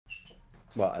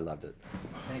Well, I loved it.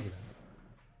 Thank you.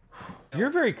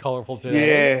 You're very colorful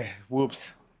today. Yeah,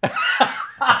 whoops.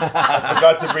 I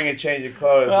forgot to bring a change of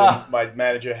clothes, and my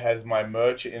manager has my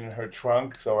merch in her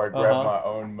trunk, so I grabbed my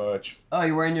own merch. Oh,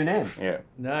 you're wearing your name. Yeah.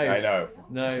 Nice. I know.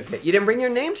 Nice. You didn't bring your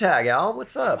name tag, Al.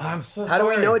 What's up? I'm so How do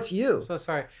we sorry. know it's you? So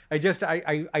sorry.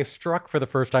 I struck for the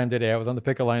first time today. I was on the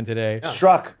picket line today.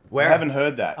 Struck. Where? I haven't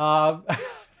heard that.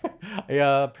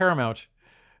 Paramount.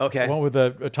 Okay. I went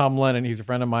with Tom Lennon. He's a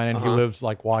friend of mine, and he lives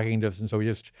like walking distance, so we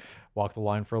just walked the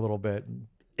line for a little bit.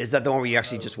 Is that the one where you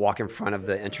actually just walk in front of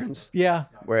the entrance? Yeah.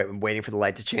 Where I'm waiting for the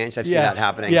light to change? I've seen that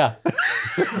happening. Yeah.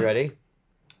 You ready?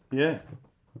 Yeah.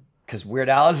 Because Weird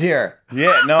Al is here.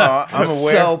 Yeah, no, I'm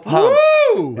aware. So pumped.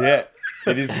 Woo! Yeah,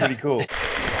 it is pretty cool.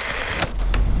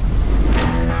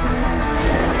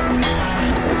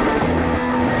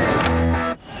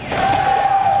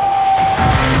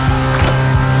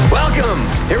 Welcome.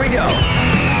 Here we go.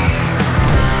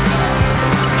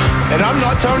 And I'm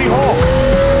not Tony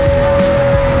Hawk.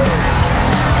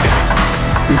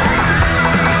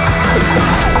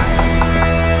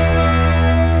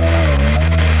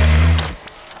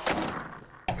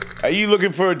 Are you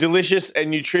looking for a delicious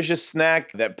and nutritious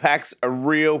snack that packs a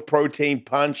real protein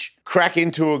punch? Crack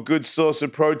into a good source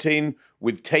of protein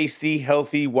with tasty,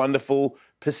 healthy, wonderful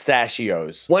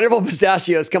pistachios. Wonderful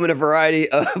pistachios come in a variety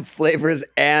of flavors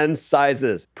and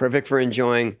sizes. Perfect for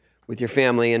enjoying with your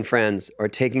family and friends or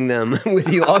taking them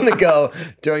with you on the go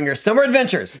during your summer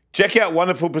adventures. Check out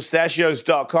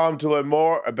wonderfulpistachios.com to learn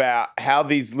more about how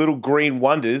these little green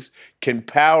wonders can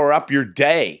power up your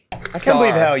day. I can't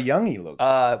believe how young he looks.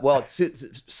 Well, it's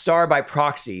star by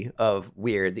proxy of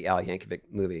Weird, the Al Yankovic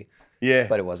movie. Yeah.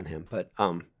 But it wasn't him. But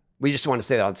we just want to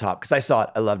say that on top because I saw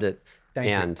it. I loved it.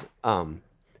 Thank you.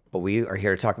 But we are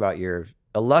here to talk about your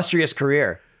illustrious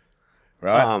career.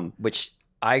 Right. Which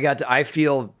I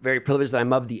feel very privileged that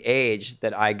I'm of the age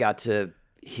that I got to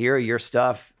hear your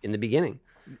stuff in the beginning.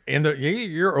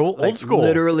 You're old school.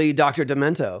 Literally Dr.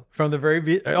 Demento. From the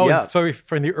very Yeah. Sorry,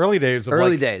 from the early days of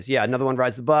Early days, yeah. Another One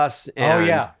Rides the Bus.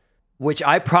 And, which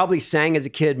I probably sang as a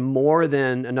kid more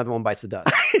than Another One Bites the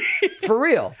Dust. For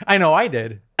real. I know I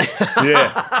did.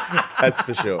 Yeah, that's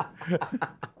for sure.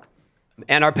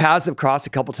 And our paths have crossed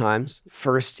a couple times.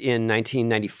 First in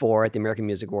 1994 at the American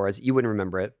Music Awards. You wouldn't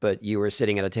remember it, but you were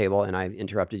sitting at a table and I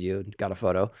interrupted you and got a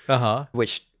photo,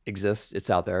 which exists. It's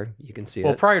out there. You can see it.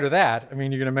 Well, prior to that, I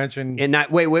mean, you're going to mention... And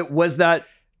wait, was that...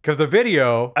 Because the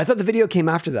video... I thought the video came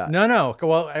after that. No.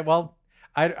 Well,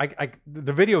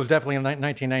 the video was definitely in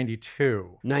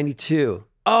 1992. 92.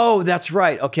 Oh, that's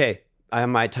right. Okay. I have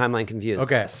my timeline confused.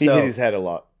 Okay. He hit his head a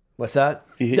lot. What's that?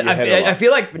 He hit your head a lot. I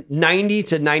feel like 90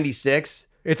 to 96...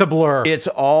 It's a blur. It's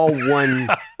all one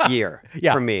year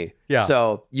for me. Yeah.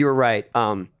 So you were right.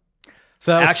 So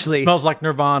that actually Smells Like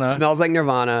Nirvana. Smells Like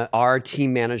Nirvana. Our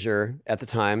team manager at the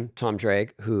time, Tom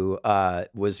Drake, who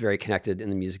was very connected in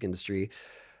the music industry,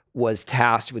 was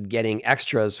tasked with getting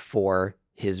extras for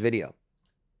his video.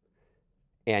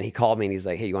 And he called me and he's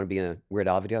like, "Hey, you want to be in a Weird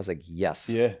Al video?" I was like, "Yes."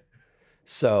 Yeah.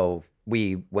 So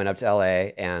we went up to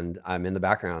LA and I'm in the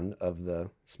background of the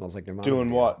Smells Like Nirvana. Doing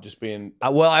video. what? Just being...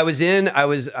 Well, I was in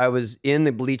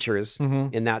the bleachers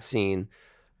in that scene.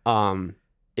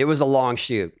 It was a long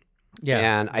shoot. Yeah.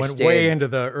 And I went stayed way into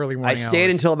the early morning I stayed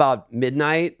hours. until about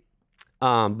midnight.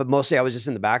 But mostly I was just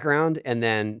in the background. And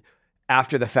then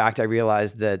after the fact, I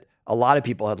realized that a lot of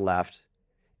people had left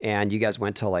and you guys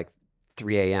went till like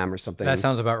 3 a.m. or something. That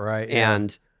sounds about right. Yeah.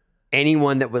 And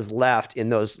anyone that was left in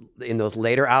those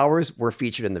later hours were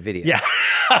featured in the video. Yeah.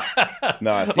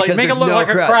 Nice. Like, Because make it there's look no like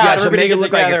a crowd. crowd. Yeah, so Everybody make it get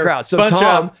look like a together, crowd. So bunch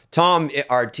up. Tom,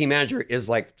 our team manager, is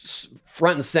like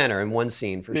front and center in one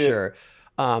scene for sure.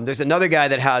 There's another guy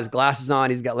that has glasses on.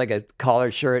 He's got like a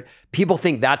collared shirt. People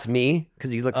think that's me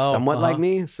because he looks somewhat like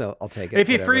me. So I'll take it. If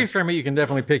you whatever. freeze frame it, you can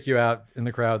definitely pick you out in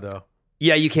the crowd, though.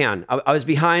 Yeah, you can. I was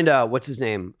behind, what's his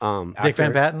name? Dick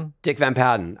Van Patten? Dick Van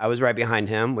Patten. I was right behind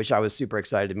him, which I was super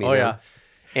excited to meet him. Yeah.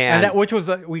 And that, which was,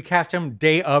 we cast him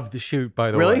day of the shoot,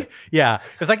 by the way. Really? Yeah.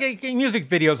 It's like in music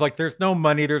videos, like there's no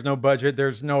money, there's no budget,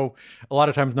 there's a lot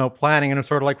of times no planning. And it's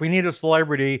sort of like, we need a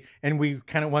celebrity. And we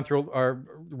kind of went through our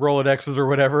Rolodexes or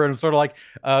whatever. And it's sort of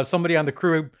like somebody on the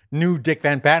crew knew Dick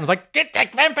Van Patten. It's like, get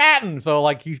Dick Van Patten. So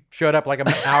like he showed up like an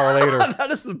hour later.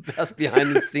 That is the best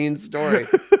behind the scenes story.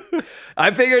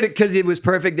 I figured because it was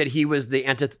perfect that he was the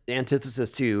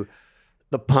antithesis to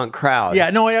the punk crowd. Yeah,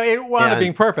 no, it wound up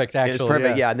being perfect, actually. It was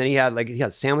perfect, yeah. And then he had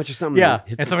a sandwich or something. Yeah,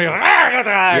 and somebody was like,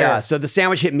 yeah, so the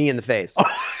sandwich hit me in the face,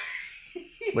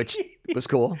 which was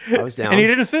cool. I was down. And he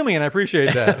didn't sue me, and I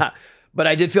appreciate that. But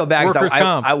I did feel bad because Workers'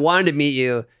 comp. I wanted to meet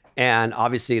you, And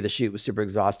obviously the shoot was super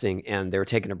exhausting and they were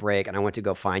taking a break and I went to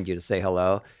go find you to say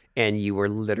hello. And you were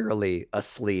literally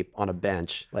asleep on a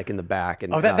bench, like in the back.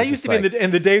 And that used to be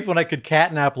in the days when I could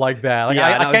catnap like that. Like,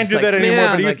 yeah, I can't do that anymore.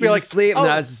 But he used to be like, asleep. And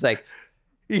I was just like,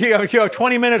 you know,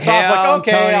 20 minutes off. Like,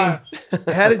 okay.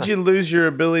 How did you lose your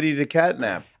ability to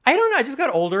catnap? I don't know. I just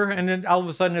got older, and then all of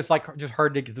a sudden, it's like just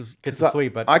hard to get to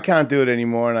sleep. But I can't do it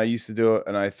anymore, and I used to do it,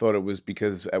 and I thought it was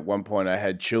because at one point I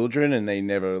had children, and they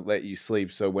never let you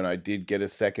sleep. So when I did get a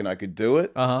second, I could do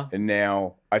it. And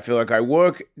now I feel like I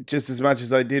work just as much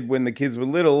as I did when the kids were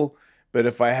little. But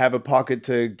if I have a pocket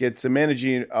to get some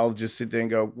energy, I'll just sit there and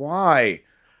go, "Why?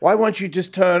 Why won't you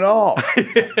just turn off?"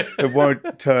 It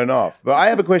won't turn off. But I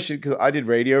have a question because I did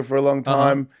radio for a long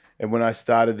time. And when I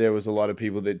started, there was a lot of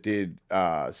people that did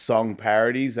song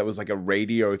parodies. That was like a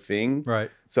radio thing.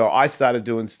 Right. So I started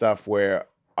doing stuff where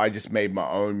I just made my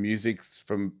own music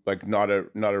from like not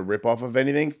a rip-off of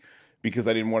anything because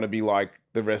I didn't want to be like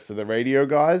the rest of the radio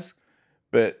guys.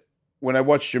 But when I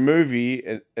watched your movie,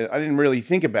 and I didn't really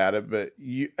think about it, but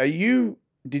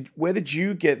where did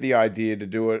you get the idea to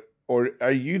do it? Or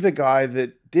are you the guy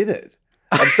that did it?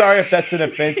 I'm sorry if that's an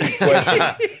offensive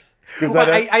question. Well,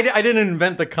 I didn't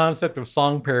invent the concept of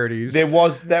song parodies. That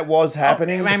was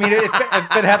happening. I mean,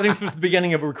 it's been happening since the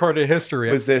beginning of recorded history.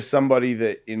 Was there somebody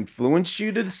that influenced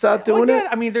you to start doing it?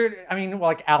 I mean,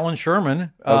 like Alan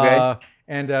Sherman,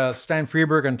 and Stan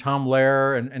Freberg and Tom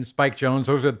Lehrer and Spike Jones.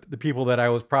 Those are the people that I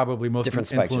was probably most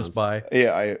influenced by.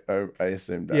 Yeah, I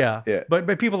assumed that. Yeah.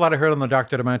 But people that I heard on the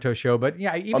Dr. Demento show. But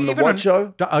yeah, on the what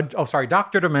show?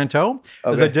 Dr. Demento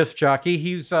is a disc jockey.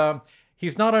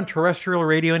 He's not on terrestrial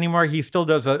radio anymore. He still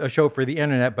does a show for the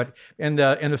internet, but in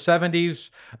the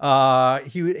 70s,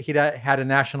 he had a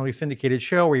nationally syndicated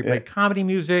show where he played comedy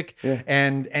music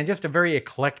and just a very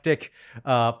eclectic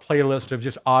playlist of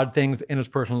just odd things in his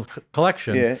personal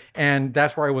collection. Yeah. And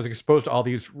that's where I was exposed to all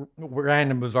these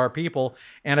random, bizarre people.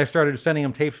 And I started sending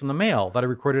him tapes in the mail that I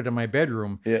recorded in my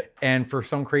bedroom. Yeah. And for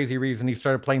some crazy reason, he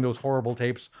started playing those horrible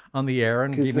tapes on the air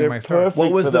and gave me my start.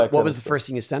 What was the first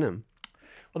thing you sent him?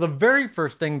 Well, the very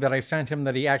first thing that I sent him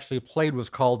that he actually played was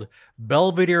called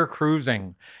Belvedere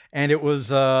Cruising. And it was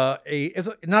it's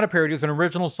not a parody, it's an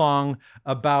original song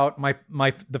about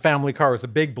the family car. It was a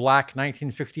big black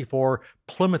 1964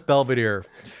 Plymouth Belvedere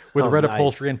with red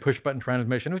upholstery and push-button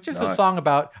transmission. It was just a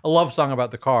love song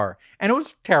about the car. And it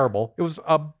was terrible. It was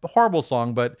a horrible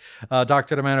song, but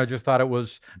Dr. Demento just thought it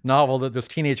was novel that this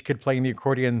teenage kid playing the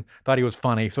accordion thought he was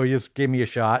funny. So he just gave me a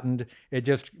shot, and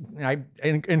it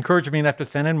encouraged me enough to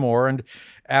send in more. And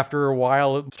after a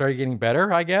while, it started getting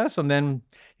better, I guess. And then,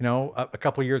 a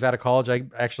couple of years out of college, I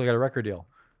actually got a record deal.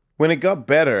 When it got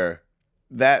better,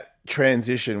 that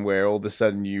transition where all of a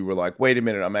sudden you were like, wait a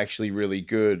minute, I'm actually really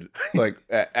good, like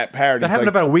at parodies. That happened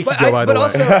about a week ago, by the way.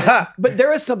 Also, but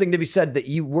there is something to be said that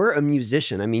you were a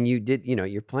musician. I mean, you did,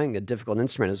 you're playing a difficult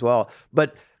instrument as well,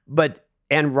 but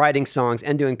and writing songs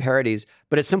and doing parodies.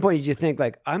 But at some point, did you think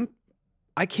like,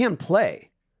 I can't play?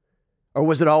 Or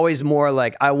was it always more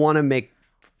like, I want to make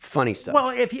funny stuff? Well,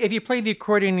 if you play the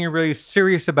accordion and you're really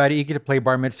serious about it, you get to play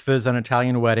bar mitzvahs and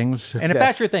Italian weddings. And if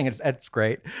that's your thing, it's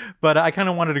great. But I kind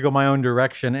of wanted to go my own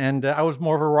direction. And I was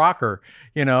more of a rocker,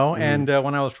 And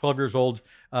when I was 12 years old,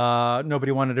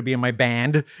 nobody wanted to be in my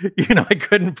band. I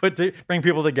couldn't bring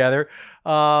people together.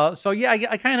 So yeah,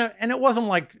 I kind of, and it wasn't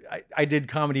like I did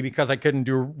comedy because I couldn't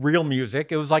do real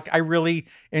music. It was like I really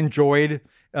enjoyed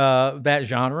that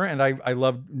genre, and I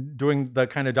loved doing the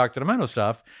kind of Dr. Demento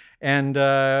stuff. And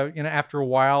after a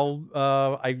while,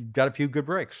 I got a few good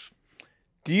breaks.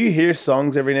 Do you hear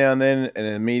songs every now and then, and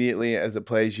immediately as it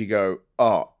plays, you go,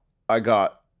 "Oh, I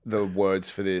got the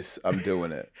words for this. I'm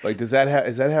doing it." Like, is that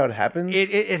how it happens?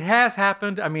 It has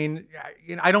happened. I mean,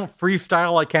 I don't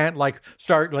freestyle. I can't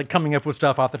start coming up with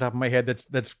stuff off the top of my head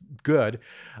that's good.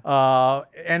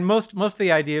 And most of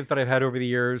the ideas that I've had over the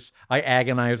years, I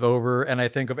agonize over, and I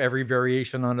think of every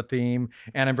variation on a theme,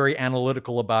 and I'm very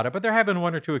analytical about it. But there have been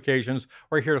one or two occasions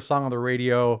where I hear a song on the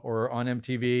radio or on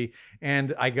MTV,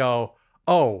 and I go,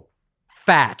 "Oh,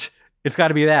 fat. It's got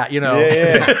to be that,"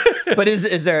 Yeah. But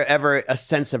is there ever a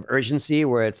sense of urgency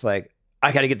where it's like,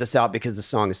 I got to get this out because the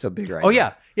song is so big right now? Oh,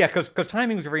 yeah. Yeah, because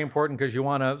timing is very important because you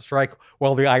want to strike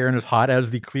while the iron is hot,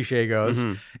 as the cliche goes.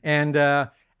 Mm-hmm. And I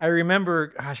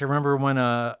remember when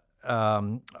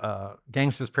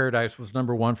Gangsta's Paradise was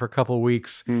 #1 for a couple of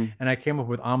weeks, and I came up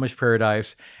with Amish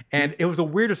Paradise. And it was the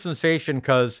weirdest sensation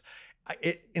because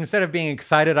instead of being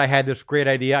excited, I had this great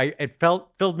idea. It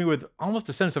filled me with almost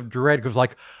a sense of dread because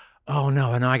oh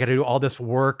no, and now I got to do all this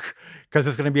work because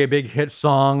it's going to be a big hit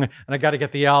song, and I got to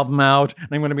get the album out, and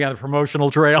I'm going to be on the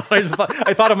promotional trail. I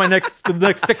thought of the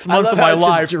next 6 months of my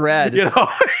life. Just dread. You know,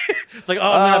 it's like,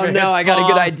 oh no, I got a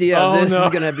good idea. This is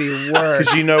going to be work.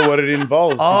 Because you know what it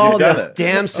involves. All you've done this it.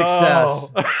 damn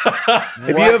success. Have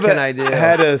you What ever can I do?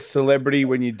 had a celebrity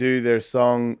when you do their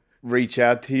song reach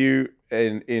out to you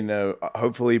in a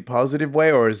hopefully positive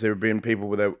way, or has there been people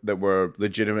that were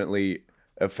legitimately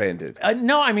offended?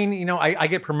 No, I mean, I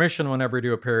get permission whenever I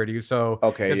do a parody, so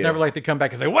Okay, it's yeah. never like they come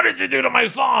back and say, "What did you do to my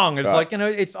song?" It's like,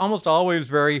 it's almost always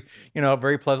very,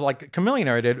 very pleasant. Like Chameleon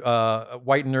I did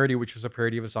White and Nerdy, which was a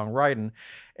parody of a song Writing,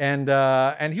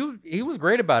 and he was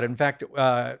great about it. In fact,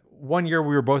 one year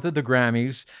we were both at the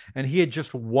Grammys, and he had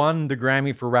just won the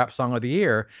Grammy for Rap Song of the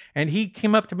Year, and he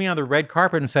came up to me on the red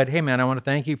carpet and said, "Hey man, I want to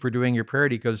thank you for doing your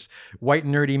parody because White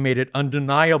and Nerdy made it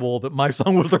undeniable that my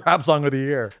song was the Rap Song of the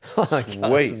Year." Oh my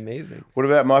God, Wait. that's amazing. What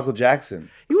about Michael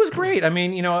Jackson? He was great. I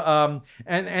mean,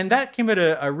 and that came at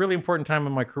a really important time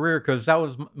in my career because that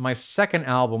was my second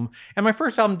album, and my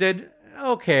first album did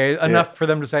okay enough for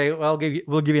them to say, "Well,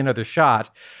 we'll give you another shot."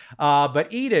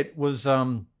 But Eat It was,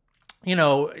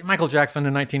 Michael Jackson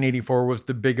in 1984 was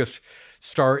the biggest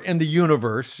star in the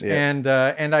universe, and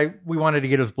we wanted to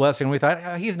get his blessing. We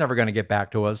thought he's never going to get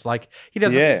back to us. Like he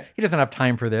doesn't have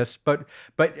time for this. But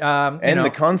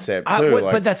the concept too.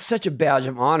 But that's such a badge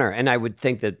of honor, and I would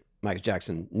think that Michael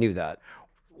Jackson knew that.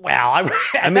 Well,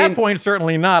 at that point,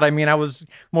 certainly not. I mean, I was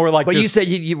more like. But you said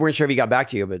you weren't sure if he got back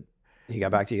to you, but he got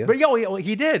back to you. But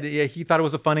he did. Yeah, he thought it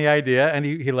was a funny idea, and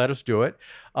he let us do it.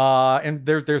 And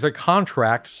there's a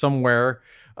contract somewhere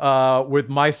with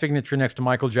my signature next to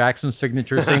Michael Jackson's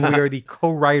signature, saying we are the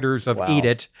co-writers of Eat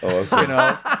It. Awesome.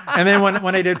 And then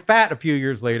when I did Fat a few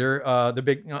years later, the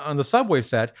big on the Subway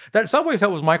set, that Subway set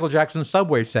was Michael Jackson's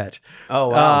Subway set. Oh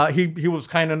wow! He was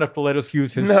kind enough to let us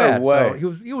use his No set. way.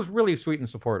 So he was really sweet and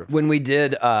supportive. When we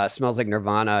did "Smells Like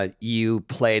Nirvana," you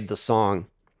played the song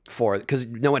because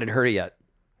no one had heard it yet,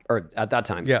 or at that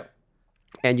time. Yeah.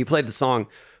 And you played the song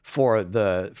for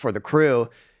the crew,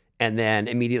 and then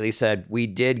immediately said, "We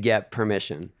did get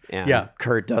permission." And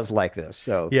Kurt does like this,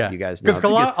 so you guys know. Because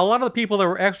a lot of the people that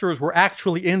were extras were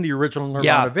actually in the original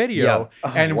Nirvana video,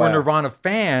 and were Nirvana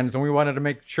fans, and we wanted to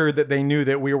make sure that they knew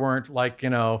that we weren't like,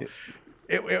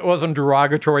 it wasn't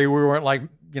derogatory. We weren't like,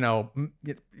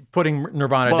 putting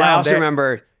Nirvana down. I also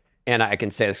remember, and I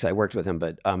can say this because I worked with him,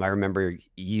 but I remember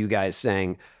you guys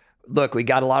saying, "Look, we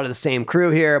got a lot of the same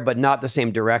crew here, but not the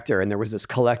same director." And there was this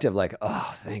collective like,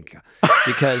 "Oh, thank God,"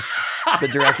 because the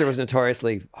director was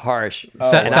notoriously harsh.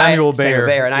 Samuel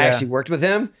Bayer. And I actually worked with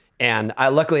him, and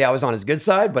luckily I was on his good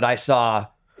side, but I saw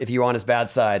if you were on his bad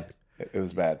side, it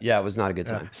was bad. Yeah, it was not a good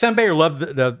time. Sam Bayer loved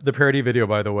the parody video,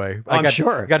 by the way. I'm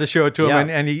sure. Got to show it to him,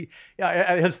 and he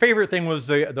his favorite thing was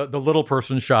the little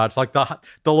person shots, like the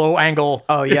low angle.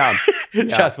 Oh yeah.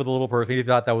 Shots with the little person. He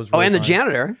thought that was really and fun. the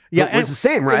janitor. Yeah, was the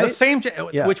same, right? The same,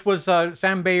 which was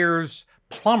Sam Bayer's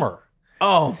plumber.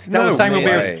 Oh, that was Samuel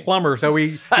Bayer's plumber. So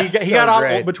he got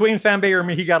all, between Sam Bayer and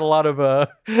me, he got a lot of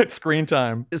screen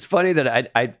time. It's funny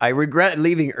that I regret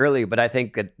leaving early, but I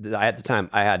think that at the time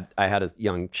I had a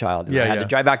young child, and I had to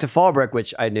drive back to Fallbrook,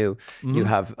 which I knew you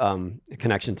have a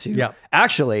connection to. Yeah,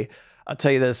 actually, I'll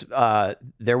tell you this: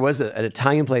 there was an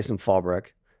Italian place in Fallbrook,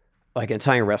 like an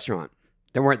Italian restaurant.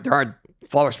 There aren't.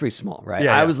 Fallbrook's pretty small, right?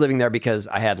 I was living there because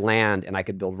I had land and I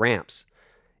could build ramps.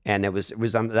 And it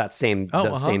was on that same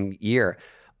same year.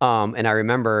 And I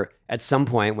remember at some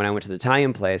point when I went to the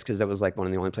Italian place, because that was like one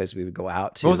of the only places we would go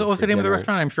out to. What was the name of the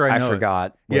restaurant? I'm sure I know. I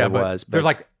forgot what it was. But there's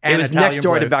like it was Italian next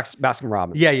door place. to Baskin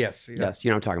Robbins. Yes. You know what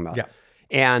I'm talking about. Yeah.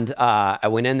 And I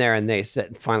went in there and they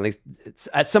said, finally,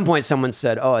 at some point someone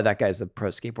said, "Oh, that guy's a pro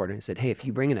skateboarder." And he said, "Hey, if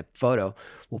you bring in a photo,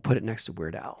 we'll put it next to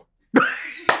Weird Al."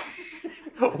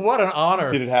 What an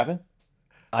honor. Did it happen?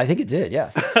 I think it did, yeah.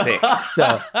 Sick.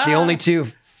 So the only two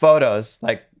photos,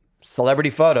 like celebrity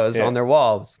photos on their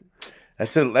walls.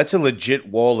 That's a legit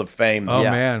wall of fame. Oh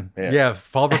man, yeah.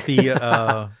 Fallbrook,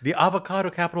 the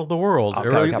avocado capital of the world.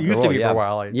 It used to be for a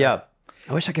while.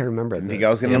 I wish I could remember. I didn't think I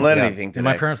was going to learn anything today. And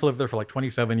my parents lived there for like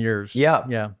 27 years. Yeah,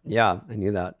 I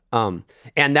knew that.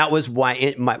 And that was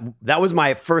why that was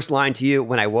my first line to you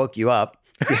when I woke you up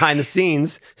behind the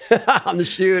scenes on the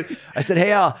shoot. I said,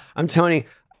 "Hey Al, I'm Tony.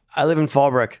 I live in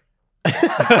Fallbrook."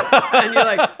 And you're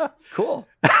like, "Cool."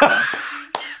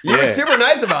 You were super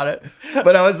nice about it,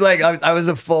 but I was like, I was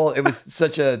it was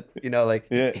such a, you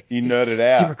nerded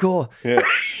out. Super cool. Yeah.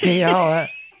 Hey Al,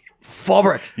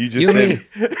 Fallbrook. You just said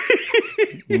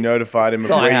you notified him of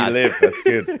where you live. That's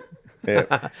good.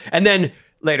 Yeah. And then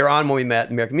later on when we met at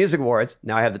the American Music Awards,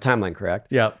 now I have the timeline correct.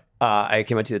 Yeah. I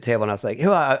came up to the table and I was like,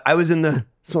 "Yo, I was in the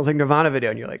Smells Like Nirvana video,"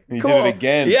 and you're like, You "Cool." did it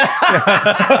again. Yeah,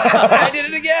 I did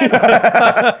it again.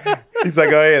 He's like,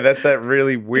 oh yeah, that's that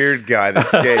really weird guy that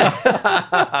skates.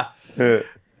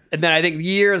 And then I think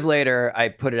years later, I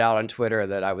put it out on Twitter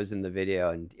that I was in the video,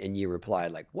 and you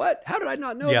replied like, "What? How did I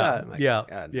not know that?" I'm like,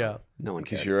 "God, no one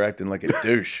Because cared." you're acting like a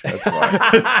douche. That's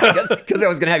why. Because I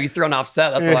was gonna have you thrown off set.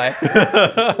 That's why.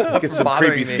 Get some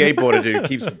bothering creepy me. skateboarder dude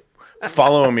keeps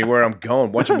following me where I'm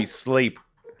going, watching me sleep.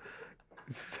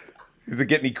 Does it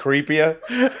get any creepier?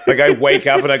 Like I wake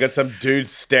up and I got some dude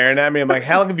staring at me. I'm like,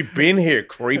 how long have you been here,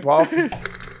 creep off?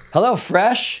 Hello,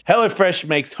 Fresh. HelloFresh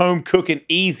makes home cooking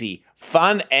easy,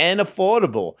 fun, and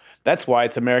affordable. That's why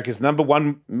it's America's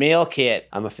 #1 meal kit.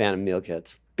 I'm a fan of meal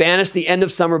kits. Banish the end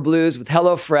of summer blues with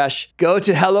HelloFresh. Go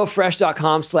to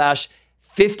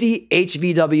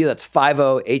HelloFresh.com/50HVW. That's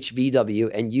 50HVW,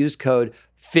 and use code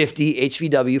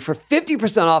 50HVW for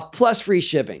 50% off plus free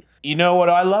shipping. You know what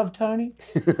I love, Tony?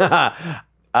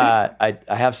 I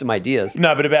have some ideas.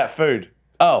 No, but about food.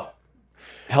 Oh,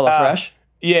 HelloFresh?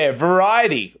 Yeah,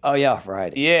 variety. Oh, yeah,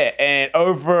 variety. Yeah, and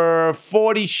over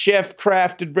 40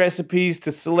 chef-crafted recipes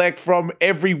to select from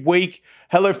every week.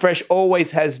 HelloFresh always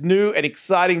has new and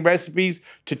exciting recipes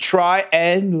to try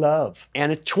and love.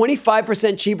 And it's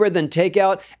 25% cheaper than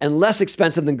takeout and less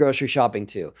expensive than grocery shopping,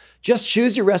 too. Just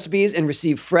choose your recipes and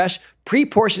receive fresh,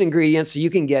 pre-portioned ingredients so you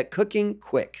can get cooking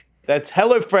quick. That's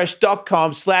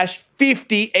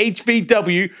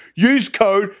HelloFresh.com/50HVW. Use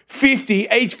code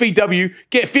 50HVW.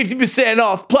 Get 50%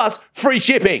 off plus free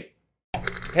shipping.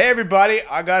 Hey, everybody.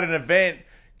 I got an event,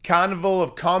 Carnival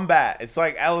of Combat. It's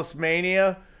like Alice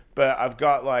Mania, but I've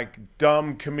got like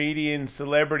dumb comedian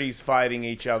celebrities fighting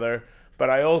each other. But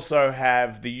I also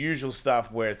have the usual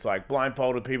stuff where it's like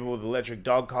blindfolded people with electric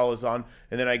dog collars on,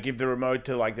 and then I give the remote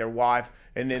to like their wife,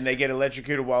 and then they get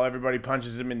electrocuted while everybody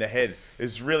punches them in the head.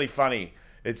 It's really funny.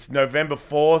 It's November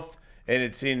 4th, and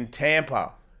it's in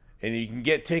Tampa. And you can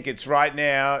get tickets right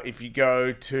now if you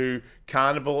go to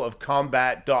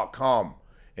carnivalofcombat.com.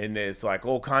 And there's like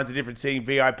all kinds of different seating,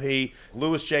 VIP.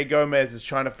 Luis J. Gomez is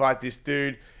trying to fight this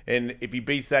dude. And if he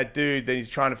beats that dude, then he's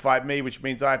trying to fight me, which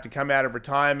means I have to come out of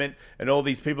retirement. And all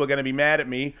these people are going to be mad at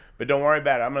me. But don't worry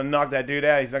about it. I'm going to knock that dude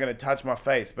out. He's not going to touch my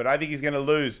face. But I think he's going to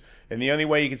lose. And the only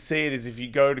way you can see it is if you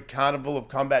go to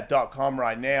carnivalofcombat.com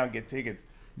right now and get tickets.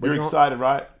 You're excited,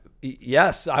 right?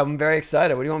 Yes, I'm very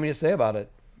excited. What do you want me to say about it?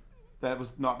 That was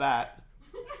not that.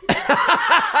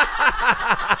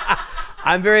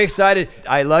 I'm very excited.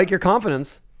 I like your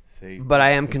confidence, See, but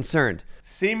I am concerned.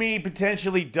 see me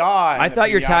potentially die. I thought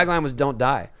your tagline was "Don't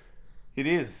die." It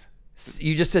is.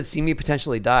 You just said "See me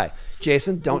potentially die."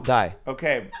 Jason, don't die.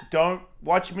 Okay, don't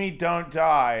watch me. Don't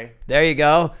die. There you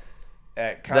go.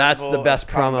 At That's Carnival the best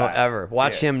of promo Combat. ever.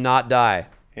 Watch Yeah. him not die.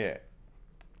 Yeah.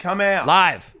 Come out.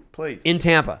 Live Please. in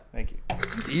Tampa. Thank you.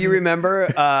 Do you remember?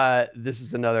 This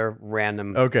is another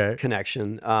random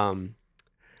connection.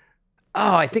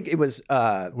 I think it was.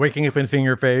 Waking up and seeing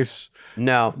your face.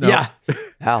 No. Yeah.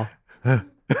 Hal.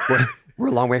 We're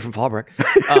a long way from Fallbrook.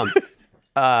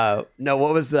 No,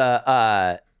 what was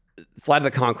the Flight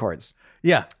of the Conchords?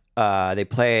 Yeah. They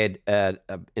played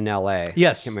in L.A.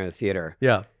 Yes. Came in the theater.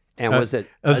 Yeah. And was it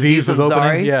Aziz was Ansari?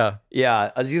 opening? Yeah.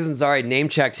 Yeah. Aziz Ansari name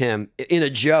checked him in a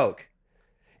joke.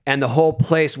 And the whole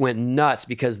place went nuts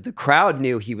because the crowd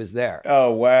knew he was there.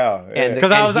 Oh wow. Yeah. And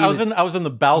Because I was in the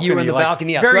balcony. You were in the like,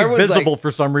 balcony, yeah. So Very everyone's visible like-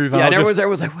 for some reason. Yeah, I and was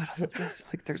everyone was like, "What?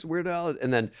 Like, there's Weird Al."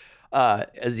 And then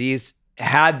Aziz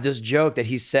had this joke that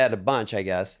he said a bunch, I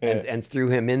guess, and threw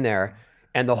him in there,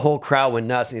 and the whole crowd went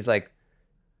nuts. And he's like,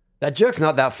 "That joke's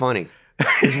not that funny.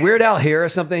 Is Weird Al here or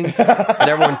something?" And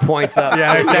everyone points up.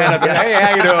 Yeah, I stand up. Hey,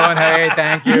 how you doing? Hey,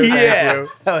 thank you.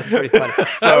 Yes. That was pretty funny.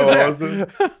 So I was there. awesome.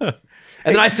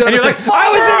 And then I stood up and you're was like,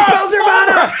 "I was in Smells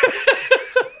Nirvana."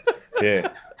 Yeah.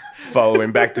 Follow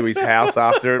him back to his house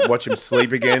after it. Watch him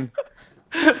sleep again.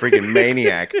 Freaking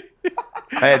maniac.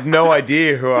 I had no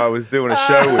idea who I was doing a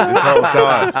show with this whole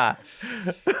time.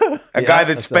 A guy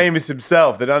that's famous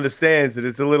himself that understands that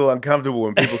it's a little uncomfortable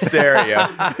when people stare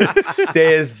at you.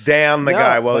 Stares down the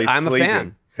guy while he's I'm sleeping. a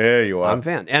fan. There you are. I'm a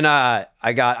fan. And I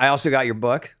also got your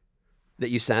book that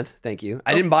you sent. Thank you.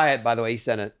 I didn't buy it, by the way. You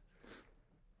sent it.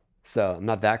 So I'm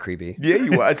not that creepy. Yeah,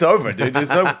 you are. It's over, dude. You're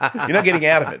not getting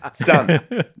out of it. It's done.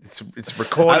 It's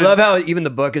recorded. I love how even the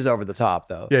book is over the top,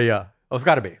 though. Yeah. Oh, it's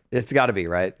got to be. It's got to be,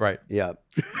 right? Right. Yeah.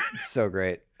 It's so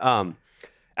great.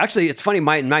 Actually, it's funny.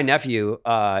 My nephew,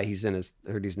 he's in his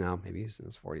 30s now. Maybe he's in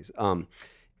his 40s.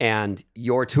 And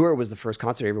your tour was the first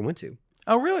concert I ever went to.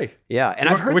 Oh, really? Yeah. And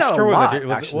I've heard Which that a tour was lot, it?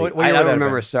 Was it- actually. what year I would don't that have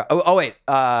remember. been? So, oh, wait.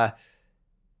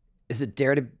 Is it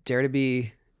Dare to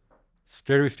Be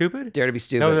Dare to Be Stupid? Dare to Be That was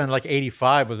Stupid. in like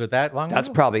 85. Was it that long That's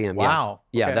ago? probably him. Wow.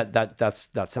 Yeah. Okay.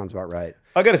 That sounds about right.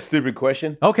 I got a stupid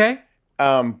question. Okay.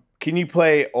 Can you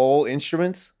play all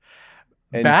instruments?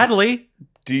 And Badly.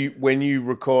 Do you, when you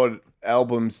record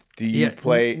albums, do you Yeah,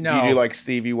 play? no. Do you do like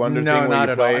Stevie Wonder No, thing where not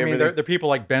you at all. play I mean, everything? there are people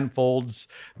like Ben Folds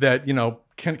that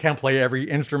can play every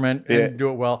instrument and Yeah. do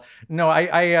it well. No, I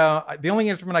the only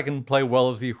instrument I can play well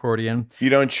is the accordion.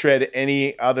 You don't shred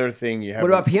any other thing you have.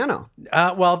 What about piano?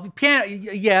 Well, piano,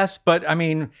 yes, but I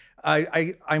mean,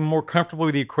 I'm more comfortable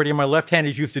with the accordion. My left hand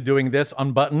is used to doing this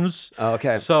on buttons. Oh,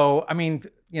 okay. So I mean,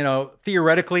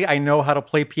 theoretically, I know how to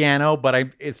play piano, but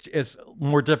it's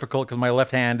more difficult because my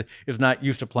left hand is not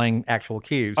used to playing actual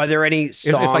keys. Are there any it's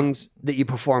like- songs that you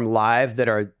perform live that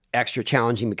are extra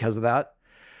challenging because of that?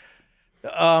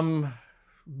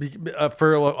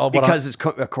 Because it's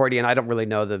accordion, I don't really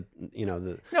know the.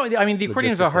 No, I mean the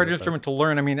accordion is a logistics hard of it, but- instrument to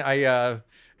learn. I mean, I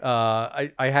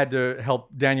had to help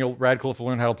Daniel Radcliffe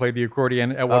learn how to play the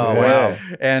accordion at one Oh, point, wow.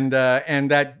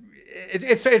 and that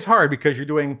it's hard because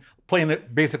you're playing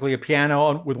it basically a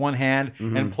piano with one hand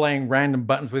and playing random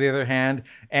buttons with the other hand,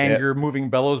 and Yeah. you're moving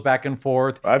bellows back and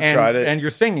forth. I've tried it. and you're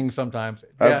singing sometimes.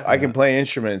 I can play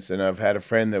instruments, and I've had a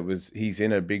friend he's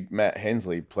in a big, Matt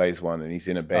Hensley plays one, and he's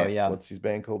in a band. Oh, yeah. What's his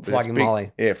band called? But Flogging it's big-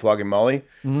 Molly. Yeah, Flogging Molly.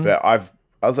 Mhm. But I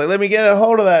was like, let me get a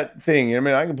hold of that thing. You know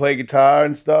what I mean? I can play guitar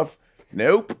and stuff.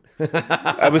 Nope.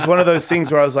 It was one of those things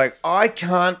where I was like, I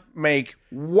can't make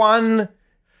one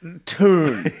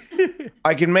tune.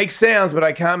 I can make sounds, but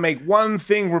I can't make one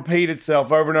thing repeat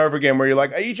itself over and over again where you're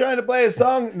like, are you trying to play a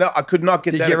song? No, I could not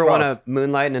get Did that you ever across. want to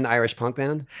moonlight in an Irish punk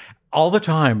band? all the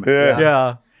time. Yeah.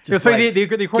 Yeah. Just So like the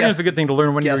accordion is a good thing to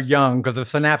learn when guest- you're young because the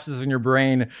synapses in your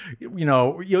brain,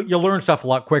 you'll learn stuff a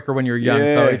lot quicker when you're young. So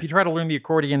Yeah. if you try to learn the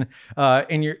accordion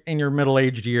in your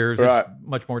middle-aged years, Right. it's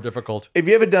much more difficult. Have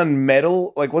you ever done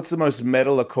metal? Like, what's the most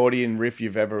metal accordion riff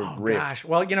you've ever riffed? Gosh,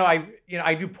 well,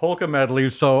 I do polka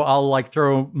medleys, so I'll like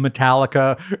throw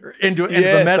Metallica into the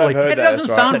Yes, medley. I've heard It that, doesn't that's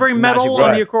right. sound very Magic metal Right.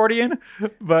 on the accordion,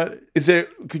 but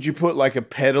Could you put like a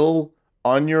pedal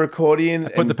on your accordion?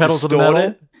 put the pedals to the distort metal.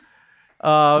 it?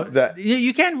 That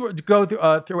you can go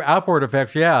through outboard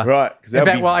effects, yeah. Right, because In that'd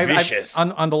fact, be well, vicious.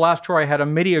 on the last tour, I had a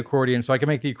MIDI accordion, so I can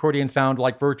make the accordion sound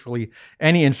like virtually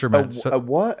any instrument. a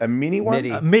what? A mini one?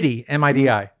 MIDI. MIDI,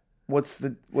 M-I-D-I. What's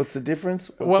the difference?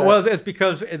 Well, it's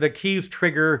because the keys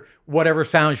trigger whatever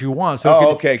sounds you want. So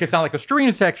Okay. it could sound like a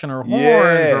string section or horns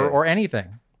Yeah. or anything.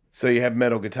 So you have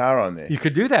metal guitar on there. You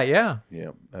could do that, yeah.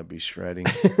 Yeah, that'd be shredding.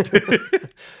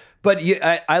 But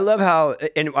I love how,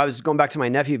 and I was going back to my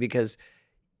nephew because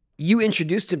you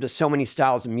introduced him to so many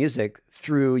styles of music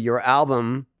through your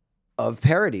album of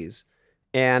parodies.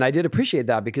 And I did appreciate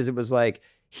that because it was like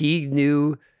he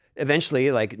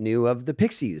eventually knew of the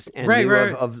Pixies and Right, knew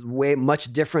right. of way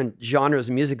much different genres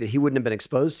of music that he wouldn't have been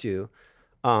exposed to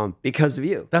because of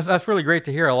you. That's really great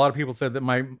to hear. A lot of people said that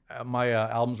my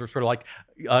albums are sort of like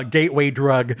a gateway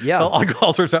drug. Yeah. Like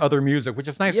all sorts of other music, which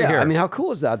is nice to Yeah, hear. I mean, how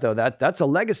cool is that though? That's a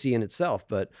legacy in itself.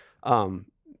 But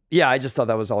yeah, I just thought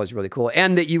that was always really cool,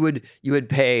 and that you would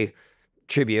pay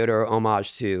tribute or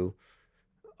homage to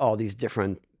all these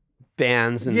different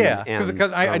bands and yeah, and,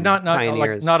 because I not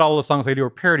pioneers. all the songs I do are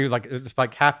parodies. Like it's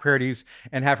like half parodies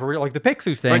and half real, like the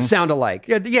Pixies thing. or sound alike.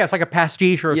 Yeah, it's like a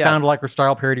pastiche or a Yeah. sound alike or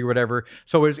style parody or whatever.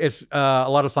 So it's a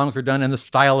lot of songs are done in the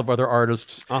style of other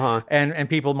artists. Uh-huh. And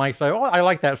people might say, "Oh, I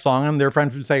like that song," and their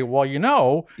friends would say, "Well,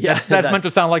 Yeah, that's that- meant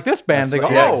to sound like this band." that's They go,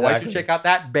 what- yeah, "Oh, I exactly. should check out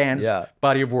that band's Yeah.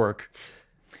 body of work."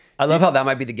 I love how that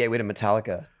might be the gateway to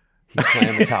Metallica. He's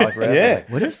playing Metallic riff. Yeah. Like,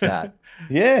 what is that?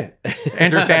 Yeah,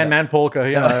 Enter Sandman polka.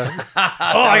 Yeah.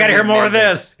 Oh, I got to hear more of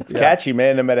this. it's catchy,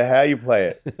 man. No matter how you play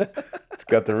it, it's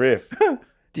got the riff.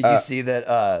 Did you see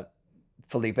that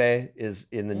Felipe is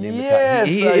in the new Yes, Metallica?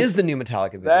 He is the new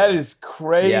Metallica video. That is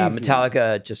crazy. Yeah,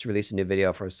 Metallica just released a new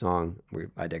video for a song.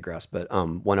 I digress, but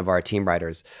one of our team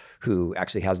writers who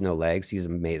actually has no legs, he's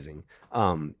amazing,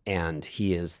 and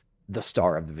he is the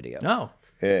star of the video No.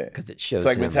 Yeah, because it shows it's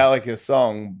like him. Metallica's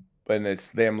song, and it's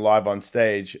them live on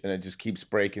stage, and it just keeps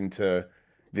breaking to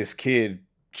this kid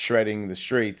shredding the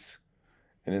streets,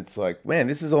 and it's like, man,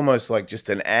 this is almost like just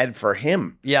an ad for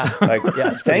him. Yeah, Like,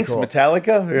 yeah, it's pretty thanks, cool.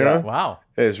 Metallica. You know, Wow.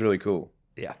 it's really cool.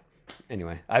 Yeah.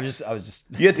 Anyway, I was just.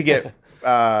 You had to get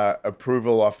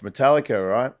approval off Metallica,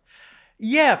 right?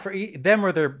 Yeah, for them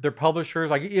or their publishers,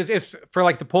 like it's for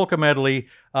like the polka medley.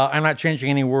 I'm not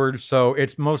changing any words, so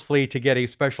it's mostly to get a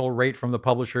special rate from the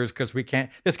publishers because we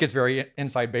can't. This gets very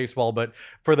inside baseball, but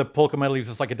for the polka medleys,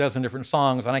 it's like a dozen different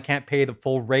songs, and I can't pay the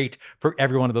full rate for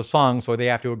every one of the songs, so they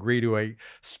have to agree to a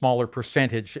smaller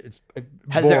percentage. It's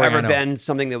Has there boring, I ever know. been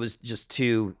something that was just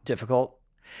too difficult?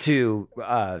 to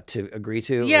agree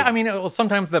to? Yeah, Or- I mean,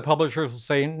 sometimes the publishers will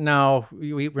say, "No,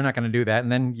 we're not going to do that,"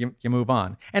 and then you move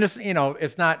on. And it's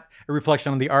it's not a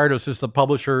reflection on the artist; it's the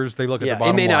publishers. They look at the yeah,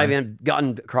 bottom it may line. not even gotten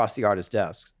across the artist's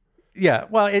desk. Yeah,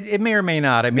 well, it may or may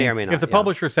not. I mean, or may not, if the yeah.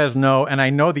 publisher says no, and I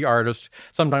know the artist,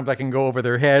 sometimes I can go over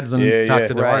their heads and talk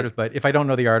to the Right. artist. But if I don't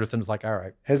know the artist, then it's like, all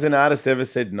right. Has an artist ever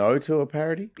said no to a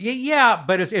parody? Yeah,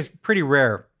 but it's pretty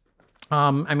rare.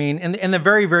 I mean, in the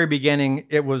very, very beginning,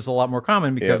 it was a lot more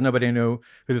common because Yep. nobody knew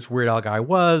who this Weird Al guy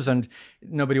was, and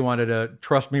nobody wanted to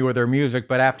trust me with their music.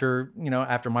 But after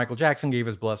Michael Jackson gave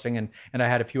his blessing, and I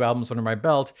had a few albums under my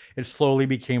belt, it slowly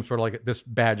became sort of like this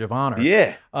badge of honor.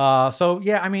 Yeah. So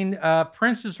yeah, I mean,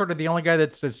 Prince is sort of the only guy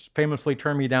that's famously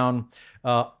turned me down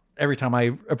every time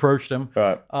I approached him.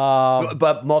 Right.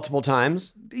 But multiple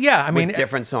times Yeah, I mean, with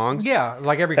different songs. yeah,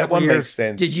 like every That couple one of makes years.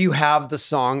 sense. Did you have the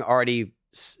song already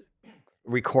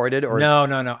recorded or No.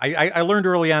 I learned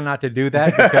early on not to do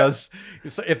that because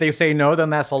if they say no, then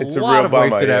that's It's a lot real of bummer,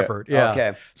 wasted yeah. effort. Yeah.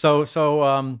 Okay.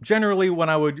 So generally, when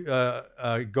I would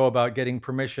go about getting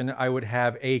permission, I would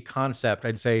have a concept.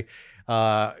 I'd say,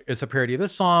 it's a parody of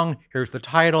this song. Here's the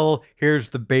title. Here's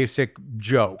the basic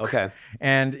joke. Okay.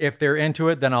 And if they're into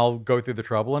it, then I'll go through the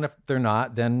trouble. And if they're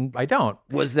not, then I don't.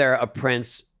 Was there a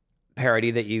Prince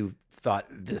parody that you thought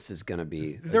this is going to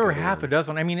be? a There were good half a one?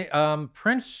 dozen. I mean,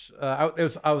 Prince. I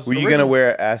was. Were you going to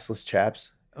wear assless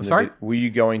chaps? I'm sorry? Were you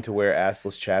going to wear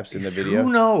assless chaps in the video?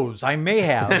 Who knows? I may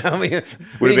have. I mean, we Would've didn't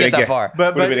been get a that ga- far.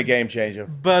 But Would have been a game changer.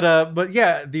 But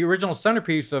yeah, the original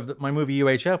centerpiece of my movie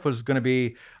UHF was going to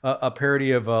be a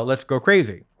parody of "Let's Go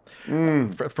Crazy"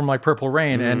 from like Purple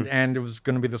Rain, and it was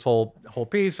going to be this whole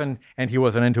piece, and he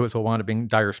wasn't into it, so it wound up being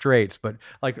Dire Straits. But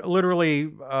like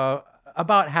literally.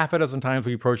 About half a dozen times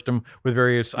we approached him with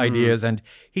various ideas, and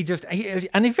he's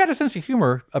got a sense of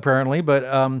humor apparently,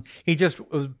 but he just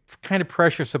was kind of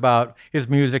precious about his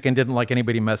music and didn't like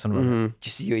anybody messing with him. Did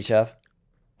you see UHF?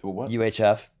 What?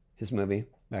 UHF, his movie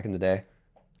back in the day.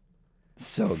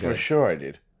 So For good. sure I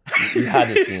did. You had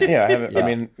to have seen it. Yeah, I haven't. I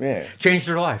mean, yeah. Changed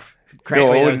their life.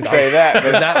 No, I wouldn't say that.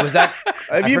 But Was that?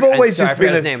 You've I always sorry, just I forgot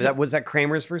been his a- name. Was that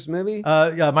Kramer's first movie?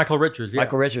 Yeah, Michael Richards. Yeah.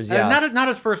 Michael Richards. Yeah. Not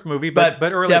his first movie, but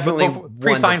early, definitely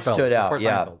pre one that Seinfeld. stood out. Before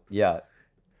Yeah. Seinfeld.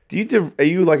 Yeah. Are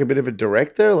you like a bit of a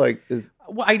director? Like,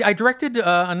 Well, I directed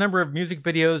a number of music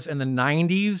videos in the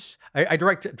 '90s. I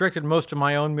directed most of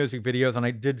my own music videos, and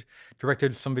I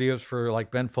directed some videos for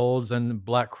like Ben Folds and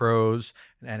Black Crows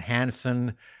and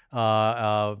Hanson,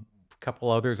 a couple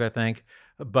others, I think.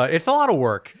 But it's a lot of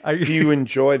work. do you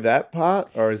enjoy that part,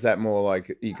 or is that more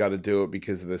like you got to do it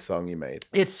because of the song you made?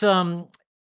 It's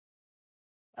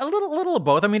a little of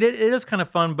both. I mean, it is kind of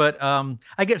fun, but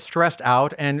I get stressed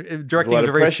out, and There's a directing lot is of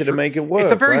a very pressure to make it work.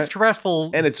 It's a very right?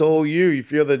 stressful. And it's all you. You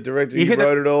feel the director. You hear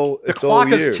wrote it all. The It's all clock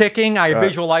you. is ticking. I Right.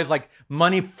 visualize like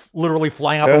money literally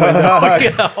flying out the window.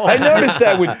 You know? I notice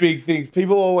that with big things.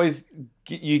 People always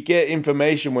you get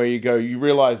information where you go, you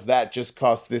realize that just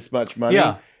costs this much money.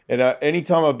 Yeah. And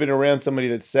anytime I've been around somebody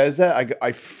that says that,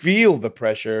 I feel the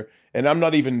pressure, and I'm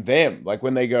not even them. Like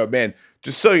when they go, man,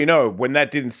 just so you know, when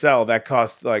that didn't sell, that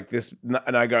cost like this,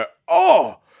 and I go,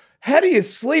 oh, how do you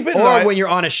sleep at Or night? when you're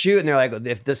on a shoot and they're like,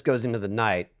 if this goes into the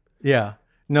night, Yeah.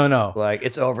 No. like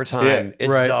it's overtime, Yeah,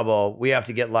 it's right. double. We have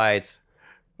to get lights.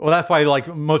 Well, that's why like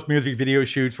most music video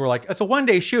shoots were like, it's a 1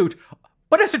 day shoot,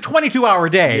 but it's a 22-hour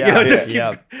day. Yeah, you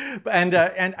know, yeah,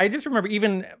 And I just remember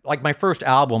even like my first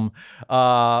album,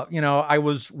 I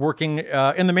was working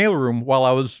in the mailroom while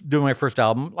I was doing my first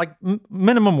album, like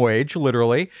minimum wage,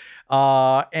 literally.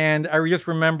 And I just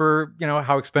remember,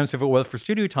 how expensive it was for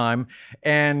studio time.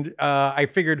 And I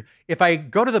figured if I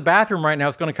go to the bathroom right now,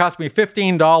 it's going to cost me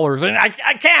 $15. And I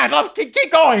can't. Let's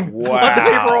keep going. Let the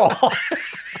tape roll.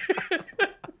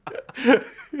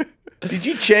 Did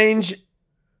you change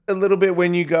a little bit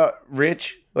when you got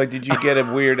rich? Like, did you get a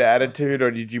weird attitude, or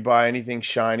did you buy anything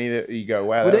shiny that you go,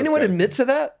 wow? Would that was anyone kinda admit to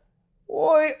that?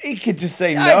 Well, he could just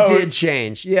say no. I did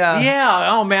change. Yeah.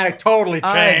 Yeah. Oh man, it totally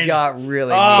changed. I got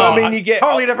really. Oh, I mean, mean, you get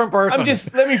totally different person.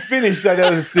 let me finish. I know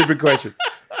this is a stupid question.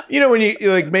 You know, when you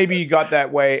like maybe you got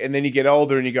that way, and then you get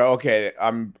older, and you go, okay,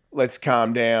 let's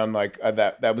calm down. Like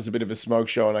that was a bit of a smoke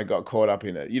show, and I got caught up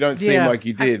in it. You don't seem like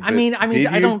you did. I mean, did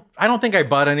I you? don't think I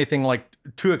bought anything like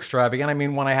too extravagant. I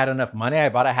mean, when I had enough money, I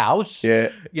bought a house.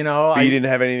 Yeah. But you didn't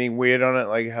have anything weird on it,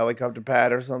 like a helicopter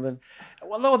pad or something.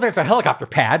 Well, no, there's a helicopter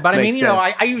pad, but I Makes mean,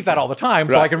 sense. I use that all the time,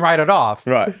 so Right. I can write it off.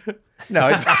 Right. No,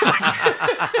 it's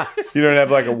You don't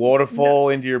have like a waterfall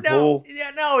into your pool.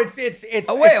 no, it's.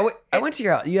 Oh wait, I went to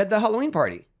your house. You had the Halloween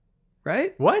party,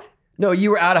 right? What? No, you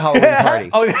were at a Halloween party.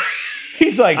 Oh,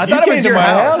 He's like, I you thought it came was to your my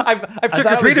house. house. I've I thought it was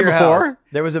trick-or-treated your before. house.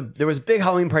 There was a big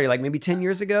Halloween party like maybe 10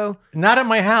 years ago. Not at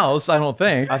my house, I don't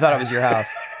think. I thought it was your house.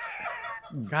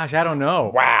 Gosh, I don't know.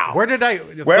 Wow. Where did I?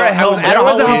 Where the hell- It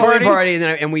was a Halloween Halloween party,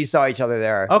 and we saw each other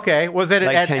there. Okay, was it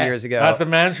Like at, 10 years ago. at the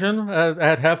mansion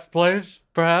at Hef's place,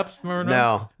 perhaps? Or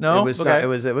No, no. It was Okay. it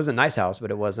was a nice house,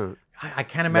 but it wasn't. I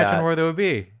can't imagine that. where they would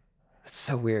be. It's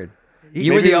so weird. Maybe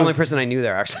You were the it only was- person I knew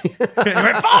there, actually. You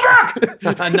went,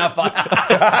 Fallbrook! Enough.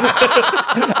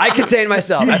 I contained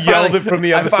myself. You I yelled it from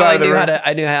the other I finally side of the knew room.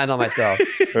 I knew how to handle myself.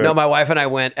 No, my wife and I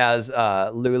went as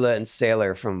Lula and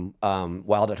Sailor from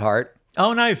Wild at Heart,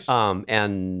 Oh, nice.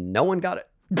 and no one got it.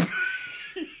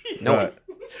 No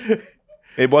one.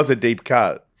 It was a deep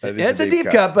cut. That is It's a deep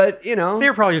cut, but you know. They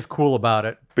were probably just cool about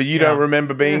it. But you don't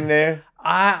remember being there,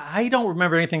 I don't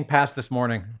remember anything past this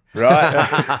morning. right?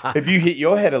 Have you hit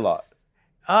your head a lot?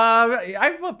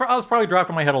 I was probably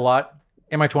dropping my head a lot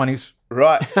in my 20s.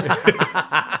 Right.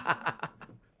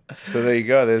 So there you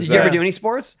go. There's Did you ever that. do any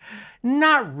sports?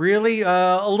 Not really.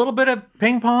 A little bit of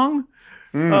ping pong.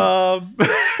 But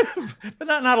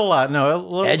not a lot. No, a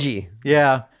little, Edgy.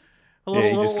 Yeah, a Yeah,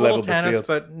 you just little leveled the tennis, field.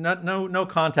 but no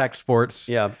contact sports.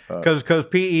 Yeah. Because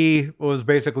PE was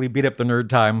basically beat up the nerd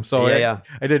time, so Yeah.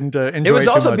 I didn't enjoy It was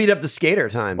too also much. beat up the skater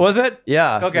time. Was it?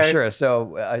 Yeah, for Okay. sure.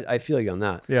 So I feel you on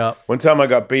that. Yeah. One time I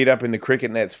got beat up in the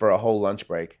cricket nets for a whole lunch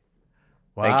break.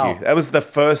 Wow. Thank you. That was the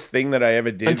first thing that I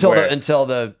ever did. Until where-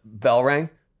 the bell rang.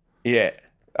 Yeah.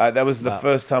 That was the Wow.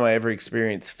 first time I ever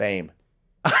experienced fame.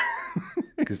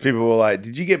 Because people were like,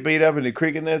 "Did you get beat up in the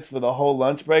cricket nets for the whole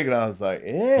lunch break?" And I was like,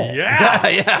 "Yeah." Yeah.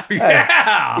 yeah.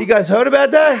 Yeah. You guys heard about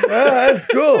that? Oh, that's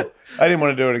cool. I didn't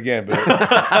want to do it again, but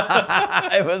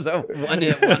It was a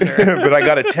one-hit wonder. but I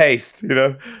got a taste, you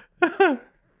know.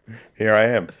 Here I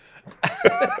am.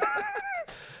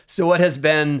 So what has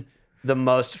been the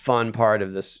most fun part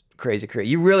of this crazy career?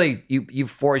 You really you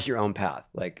forged your own path.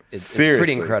 Like it's pretty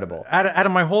Seriously. incredible. Out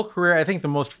of my whole career, I think the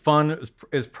most fun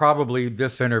is probably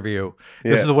this interview.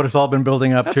 This Yeah. is what it's all been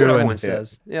building up That's to. what and everyone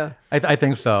says. Yeah. I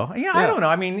think so. Yeah, I Yeah. don't know.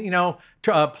 I mean,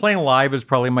 playing live is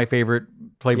probably my favorite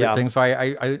Yeah. thing. So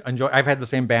I enjoy. I've had the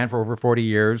same band for over 40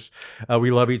 years. We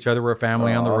love each other. We're a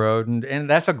family on the Aw. road, and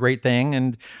that's a great thing.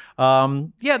 And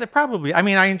yeah, that probably. I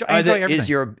mean, I enjoy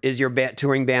everything. Is your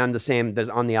touring band the same that's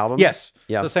on the album? Yes.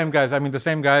 Yeah. The same guys. I mean, the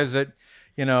same guys that,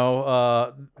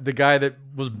 the guy that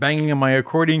was banging in my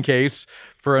accordion case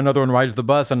for Another One Rides the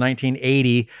Bus in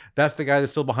 1980. That's the guy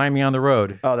that's still behind me on the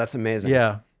road. Oh, that's amazing.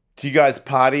 Yeah. Do you guys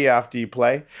party after you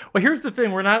play? Well, here's the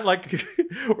thing. We're not like,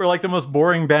 we're like the most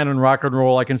boring band in rock and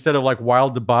roll. Like instead of like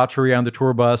wild debauchery on the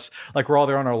tour bus, like we're all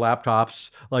there on our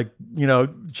laptops, like,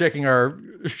 checking our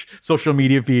social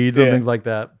media feeds and Yeah. things like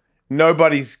that.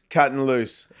 Nobody's cutting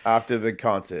loose after the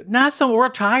concert. We're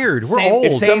tired. We're Same, old.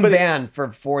 If Same somebody- band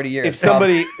for 40 years. If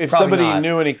somebody Probably not.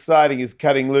 new and exciting is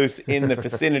cutting loose in the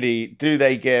vicinity, do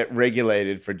they get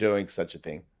regulated for doing such a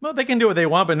thing? Well, they can do what they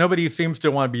want, but nobody seems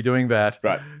to want to be doing that.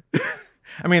 Right.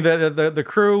 I mean, the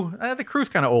crew, the crew's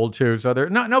kind of old too, so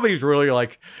nobody's really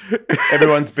like.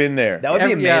 Everyone's been there. That would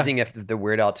be Yeah. amazing if the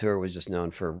Weird Al tour was just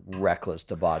known for reckless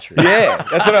debauchery. Yeah,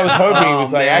 that's what I was hoping. It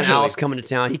was like, man, actually, Al's coming to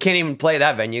town. He can't even play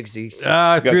that venue because he's just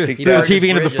got Threw kicked the out. TV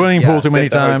into the Bridges, swimming yeah, pool too many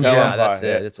set the times. hotel yeah, on that's fire,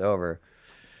 it. yeah. It's over.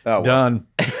 oh, well. Done.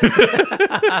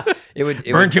 It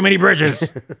Burn would, too many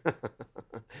bridges.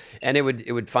 and it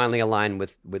would finally align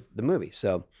with the movie.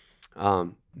 So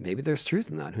maybe there's truth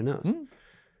in that. Who knows?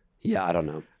 Yeah, I don't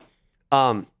know.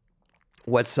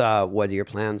 What are your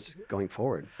plans going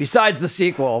forward besides the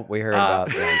sequel we heard about?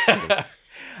 No, I'm just kidding.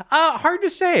 Hard to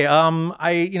say.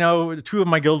 Two of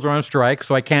my guilds are on strike,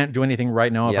 so I can't do anything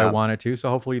right now if Yeah. I wanted to. So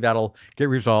hopefully that'll get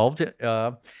resolved.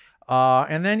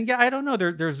 And then, I don't know.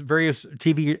 There's various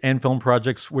TV and film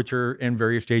projects which are in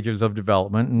various stages of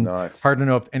development, and Nice. hard to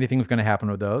know if anything's going to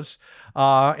happen with those.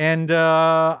 And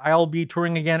I'll be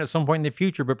touring again at some point in the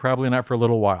future, but probably not for a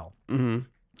little while. hmm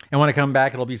And when I come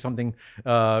back, it'll be something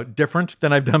different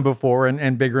than I've done before,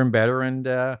 and bigger and better. And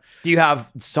Do you have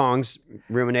songs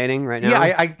ruminating right now?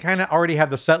 yeah, I kind of already have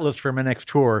the set list for my next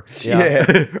tour.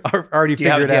 Yeah. Already do you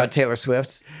have figured out. Taylor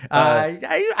Swift?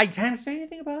 I can't say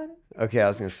anything about it. Okay, I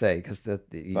was gonna say because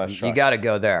Nice you shot. got to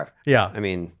go there. Yeah. I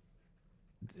mean,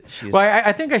 she's Well,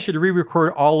 I think I should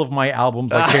re-record all of my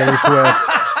albums like Taylor Swift.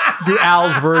 Do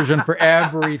Al's version for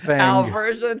everything. Al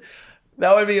version.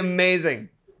 That would be amazing.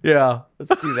 Yeah.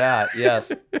 Let's do that. Yes,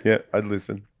 Yeah, I'd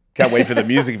listen. Can't wait for the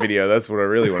music video. That's what I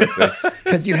really want to see.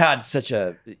 because you had such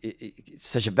a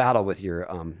battle with your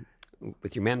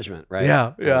management, right?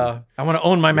 Yeah. I want to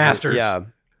own my masters. Yeah.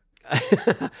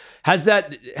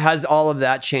 Has all of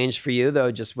that changed for you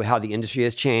though? Just with how the industry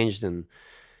has changed and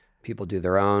people do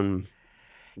their own.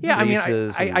 Yeah, I mean,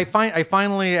 releases I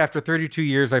finally, after 32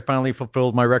 years, I finally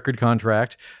fulfilled my record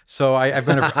contract. So I've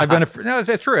been no,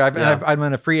 it's true. I've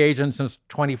been a free agent since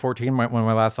 2014 when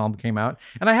my last album came out,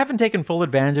 and I haven't taken full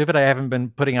advantage of it. I haven't been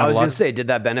putting out. I was going to say, did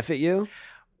that benefit you?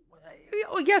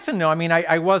 Well, yes and no. I mean,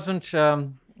 I wasn't.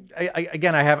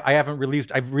 Again, I haven't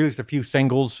released. I've released a few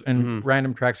singles and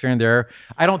random tracks here and there.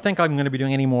 I don't think I'm going to be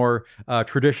doing any more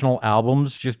traditional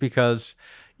albums, just because,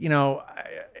 you know,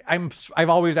 I've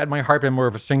always at my heart been more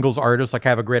of a singles artist. Like, I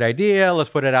have a great idea, let's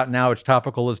put it out now. It's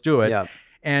topical, let's do it. Yeah.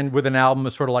 And with an album,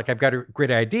 it's sort of like, I've got a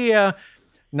great idea.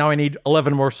 Now I need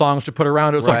 11 more songs to put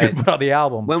around it so I can put out the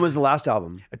album. When was the last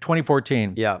album?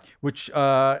 2014. Yeah. Which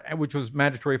was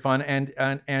mandatory fun,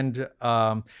 and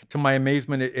to my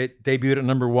amazement, it debuted at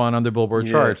 #1 on the Billboard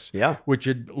charts. Yeah. Which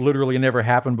had literally never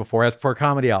happened before as for a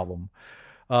comedy album.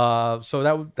 So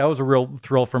that was a real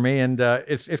thrill for me, and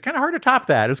it's kind of hard to top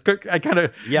that.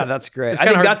 Yeah, that's great.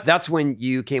 I think that's when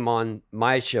you came on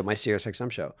my show, my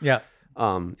SiriusXM show. Yeah.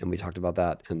 And we talked about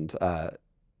that, and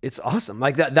it's awesome.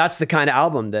 Like that's the kind of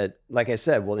album that, like I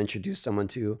said, will introduce someone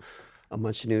to a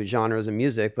bunch of new genres of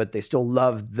music, but they still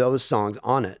love those songs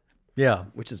on it. Yeah.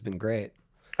 Which has been great.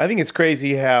 I think it's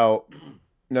crazy how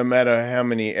no matter how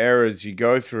many eras you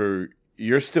go through,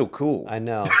 you're still cool. I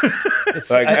know.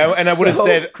 It's like, and I would have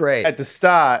said great at the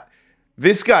start,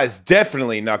 this guy's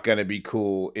definitely not going to be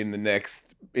cool in the next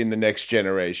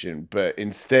generation. But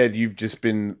instead, you've just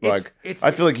been like,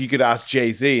 I feel like you could ask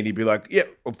Jay-Z and he'd be like, yeah,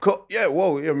 of course, yeah,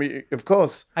 whoa, I mean, of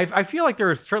course. I feel like there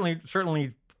are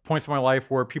certainly points in my life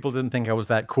where people didn't think I was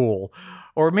that cool.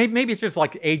 Or maybe it's just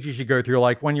like ages you go through.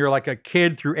 Like when you're like a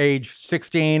kid through age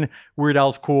 16, Weird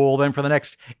Al's cool. Then for the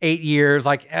next 8 years,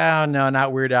 like, oh, no,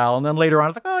 not Weird Al. And then later on,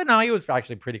 it's like, oh, no, he was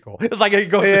actually pretty cool. It's like it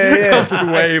goes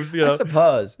through waves. You know? I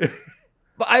suppose.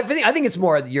 But I think it's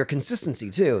more your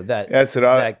consistency too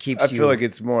that keeps you. I feel like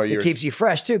it's more it keeps you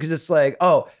fresh too, because it's like,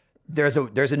 oh, there's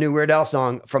a new Weird Al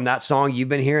song from that song you've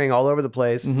been hearing all over the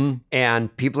place,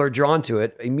 and people are drawn to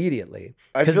it immediately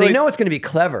because they know it's going to be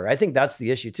clever. I think that's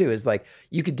the issue too. Is like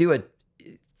you could do it.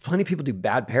 Plenty of people do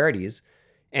bad parodies,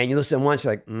 and you listen once,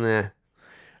 you're like, nah.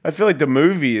 I feel like the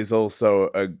movie is also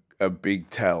a big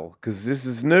tell because this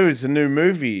is new. It's a new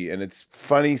movie and it's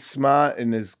funny, smart,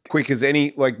 and as quick as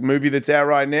any like movie that's out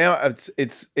right now.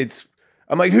 It's.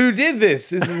 I'm like, who did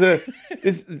this? This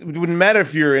it wouldn't matter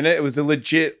if you're in it. It was a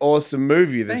legit awesome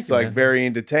movie that's very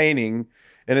entertaining.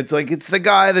 And it's like, it's the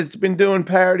guy that's been doing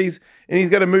parodies and he's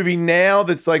got a movie now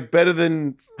that's like better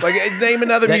than, like, name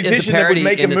another musician that would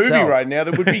make a movie right now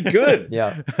that would be good.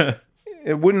 Yeah.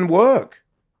 It wouldn't work.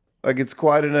 Like, it's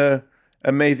quite an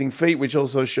amazing feat, which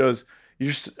also shows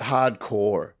you're just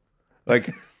hardcore.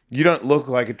 Like, you don't look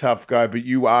like a tough guy, but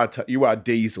you are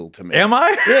Diesel to me. Am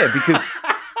I? Yeah, because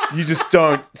you just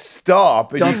don't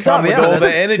stop. Don't stop with all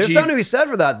the energy. There's something to be said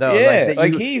for that, though. Yeah,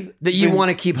 you want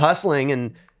to keep hustling,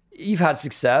 and you've had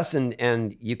success,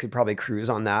 and you could probably cruise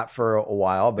on that for a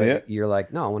while. But you're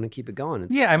like, no, I want to keep it going.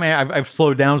 Yeah, I mean, I've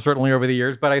slowed down certainly over the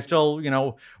years, but I still,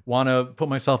 want to put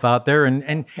myself out there,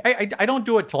 and I don't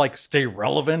do it to like stay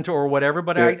relevant or whatever.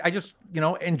 But I just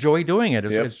enjoy doing it.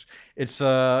 It's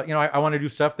I want to do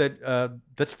stuff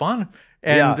that's fun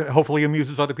and hopefully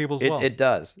amuses other people as well. It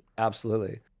does,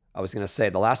 absolutely. I was going to say,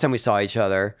 the last time we saw each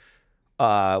other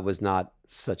was not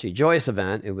such a joyous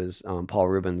event. It was Paul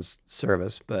Rubin's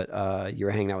service, but you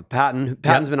were hanging out with Patton.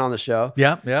 Patton's been on the show.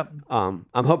 Yeah. I'm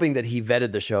hoping that he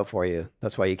vetted the show for you.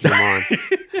 That's why you came on.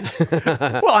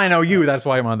 Well, I know you. That's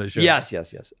why I'm on the show. Yes.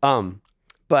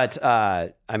 But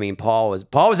I mean, Paul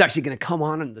was actually going to come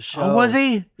on the show. Oh, was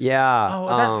he? Yeah.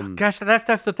 Oh, gosh,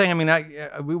 that's the thing. I mean,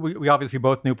 we obviously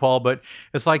both knew Paul, but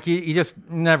it's like you just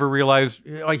never realized.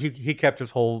 Like he kept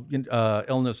his whole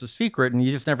illness a secret, and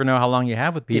you just never know how long you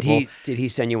have with people. Did he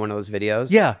send you one of those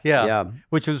videos? Yeah.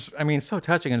 Which was, I mean, so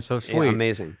touching and so sweet,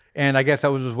 amazing. And I guess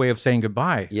that was his way of saying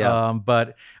goodbye. Yeah.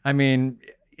 But I mean.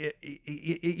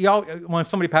 When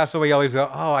somebody passes away, you always go,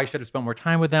 "Oh, I should have spent more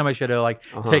time with them. I should have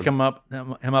take him up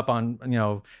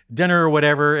on dinner or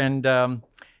whatever." And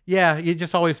you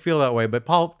just always feel that way. But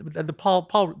the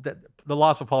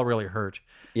loss of Paul really hurt.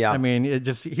 Yeah, I mean,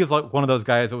 he was like one of those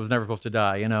guys that was never supposed to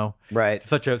die. Right?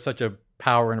 Such a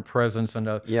power and a presence and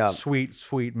a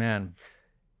sweet man.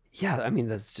 Yeah, I mean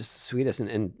that's just the sweetest.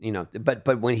 And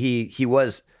but when he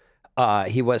was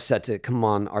set to come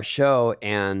on our show,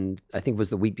 and I think it was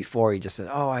the week before, he just said,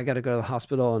 "Oh, I got to go to the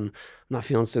hospital, and I'm not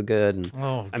feeling so good."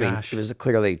 And I mean, it was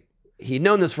clearly he'd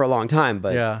known this for a long time,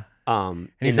 but and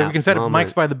he said we can set up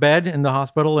mics by the bed in the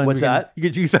hospital. And what's that?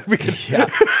 You said we can. Yeah.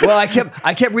 Well, I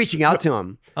kept reaching out to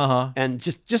him, and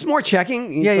just more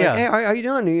checking. He's like, "Hey, how are you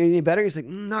doing? Are you any better?" He's like,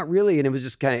 "Not really." And it was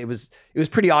just kind of it was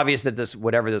pretty obvious that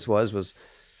whatever this was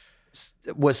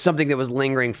was something that was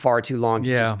lingering far too long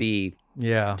to just be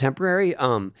temporary.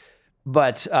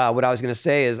 But what I was going to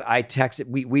say is I texted,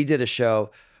 we did a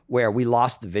show where we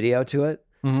lost the video to it,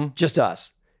 just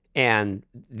us. And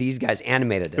these guys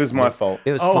animated it. It was my fault.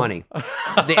 It was funny.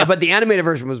 But the animated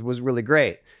version was really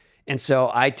great. And so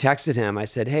I texted him. I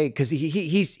said, "Hey," because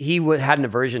he had an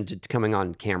aversion to coming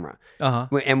on camera.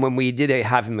 And when we did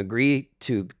have him agree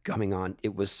to coming on,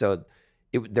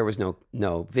 there was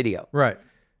no video. Right.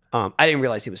 I didn't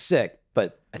realize he was sick,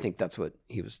 but I think that's what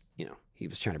he was. He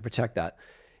was trying to protect that.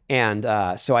 And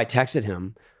so I texted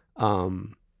him,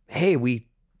 "Hey, we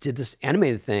did this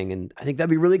animated thing, and I think that'd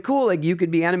be really cool. Like you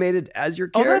could be animated as your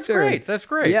character." Oh, that's great. That's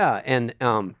great. Yeah, and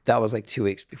that was like 2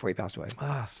 weeks before he passed away.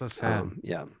 Ah, so sad.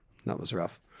 Yeah, that was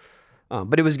rough.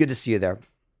 But it was good to see you there.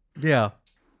 Yeah.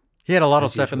 He had a lot of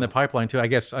stuff in the pipeline too. I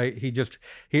guess he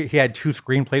had 2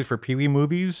 screenplays for Pee Wee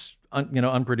movies,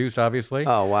 unproduced, obviously.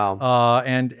 Oh wow!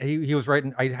 And he was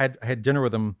writing. I had dinner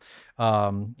with him.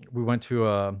 We went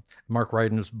to Mark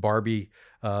Ryden's Barbie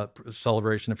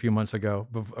celebration a few months ago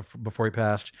before he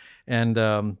passed, and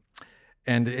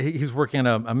he's working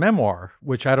on a memoir,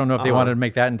 which I don't know if they wanted to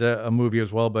make that into a movie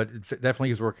as well, but definitely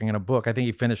he's working on a book. I think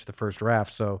he finished the first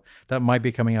draft, so that might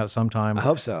be coming out sometime. I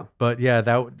hope so. But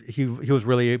yeah, he was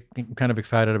really kind of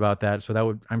excited about that.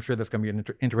 So I'm sure that's going to be an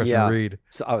interesting read.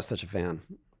 So I was such a fan.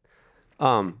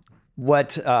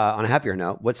 What on a happier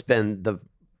note, what's been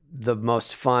the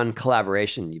most fun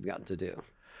collaboration you've gotten to do?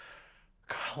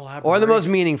 Or the most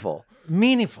meaningful?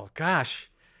 Gosh.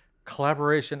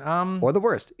 Collaboration, or the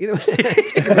worst, either way.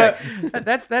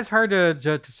 That's hard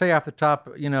to say off the top.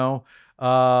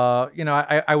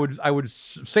 I would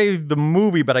say the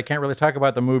movie, but I can't really talk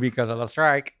about the movie because of the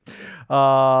strike.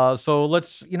 So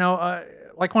let's,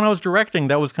 like when I was directing,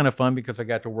 that was kind of fun because I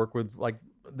got to work with like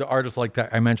the artists like that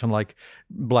I mentioned, like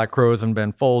Black Crowes and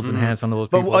Ben Folds and Hanson, those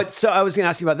people. But so I was going to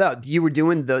ask you about that. You were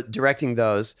directing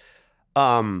those.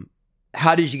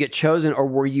 How did you get chosen, or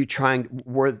were you trying?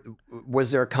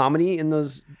 Was there a comedy in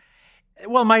those?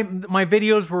 Well, my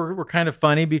videos were kind of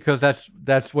funny because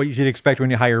that's what you should expect when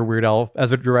you hire Weird Al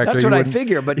as a director. That's what I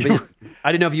figure, but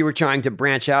I didn't know if you were trying to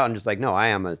branch out and just like, no, I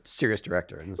am a serious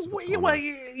director. And this is what's going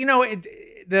on.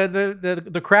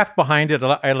 The craft behind it,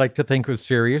 I like to think was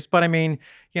serious, but I mean,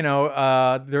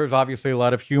 there's obviously a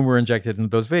lot of humor injected into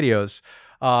those videos,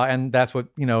 and that's what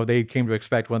they came to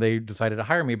expect when they decided to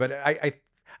hire me. But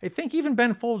I think even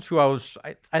Ben Folds, who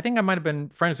I think I might have been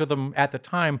friends with him at the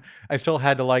time, I still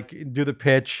had to like do the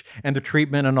pitch and the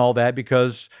treatment and all that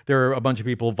because there were a bunch of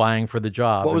people vying for the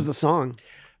job. What was the song?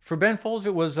 For Ben Folds,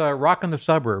 it was "Rockin' the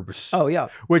Suburbs." Oh yeah,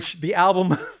 which the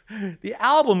album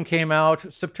came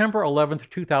out September 11th,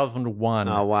 2001.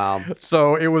 Oh wow!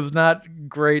 So it was not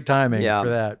great timing for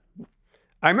that.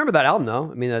 I remember that album though.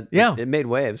 I mean, it made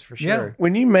waves for sure. Yeah.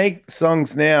 When you make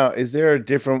songs now, is there a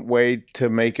different way to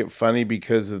make it funny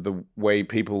because of the way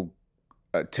people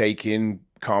take in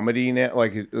comedy now?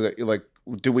 Like,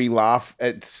 do we laugh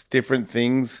at different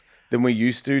things than we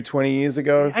used to 20 years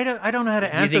ago? I don't know how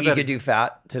to answer that. Do you think you could do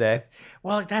Fat today?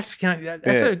 Well, that's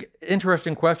an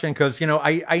interesting question because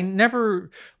I never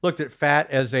looked at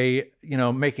Fat as a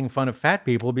making fun of fat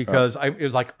people because it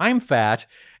was like I'm fat.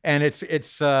 And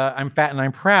it's I'm fat and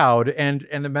I'm proud, and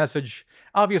the message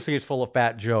obviously is full of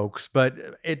fat jokes, but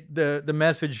the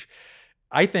message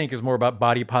I think is more about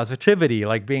body positivity,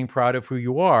 like being proud of who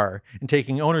you are and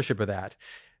taking ownership of that.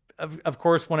 Of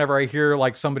course, whenever I hear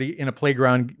like somebody in a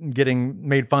playground getting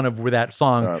made fun of with that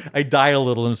song, I die a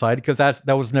little inside because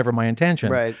that was never my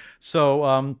intention. Right.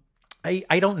 So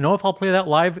I don't know if I'll play that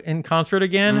live in concert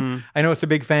again. I know it's a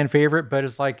big fan favorite, but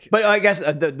it's like. But I guess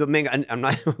the main. I'm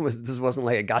not. This wasn't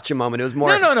like a gotcha moment. It was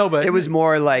more. No. But it was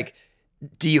more like,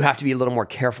 do you have to be a little more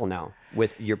careful now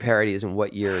with your parodies and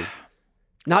what you're?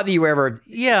 Not that you were ever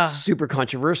super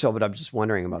controversial, but I'm just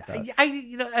wondering about that.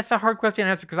 That's a hard question to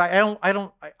answer because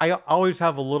I always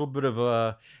have a little bit of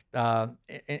a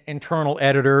internal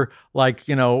editor, like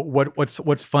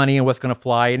what's funny and what's going to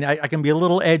fly, and I can be a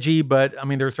little edgy, but I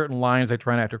mean there are certain lines I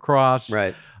try not to cross.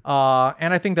 Right.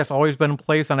 And I think that's always been in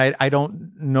place, and I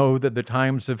don't know that the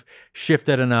times have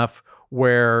shifted enough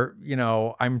where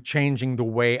I'm changing the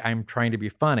way I'm trying to be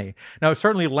funny. Now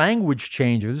certainly language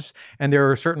changes, and there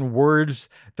are certain words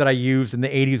that I used in the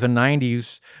 80s and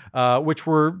 90s which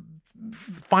were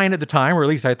fine at the time, or at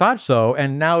least I thought so,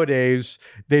 and nowadays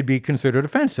they'd be considered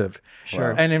offensive.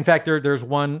 Sure. And in fact there's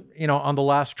one on the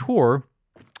last tour,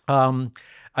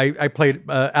 I played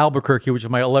Albuquerque, which is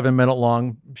my 11-minute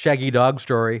long Shaggy Dog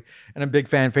story, and a big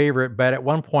fan favorite. But at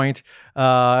one point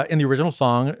in the original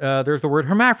song, there's the word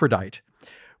hermaphrodite,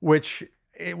 which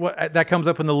that comes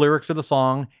up in the lyrics of the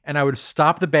song. And I would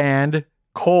stop the band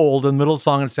cold in the middle of the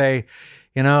song and say,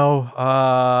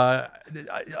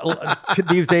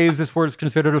 these days this word is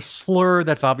considered a slur.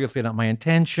 That's obviously not my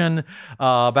intention.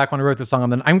 Back when I wrote the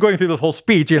song, I'm going through this whole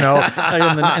speech, in the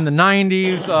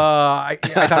 90s, I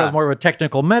thought it was more of a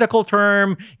technical medical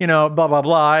term, blah, blah,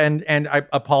 blah. And I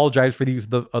apologize for the use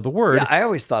of the word. Yeah, I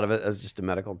always thought of it as just a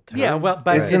medical term. Yeah, well,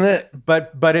 but Isn't it?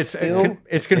 But it's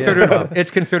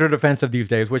considered considered offensive these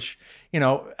days, which,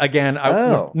 again,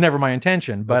 was never my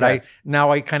intention. But I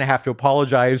kind of have to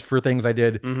apologize for things I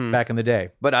did back in the day.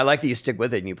 But I like that you stick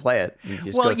with it and you play it. You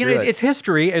just Well, go through it. it's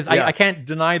history. I can't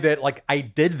deny that. Like, I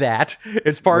did that.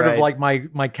 It's part of like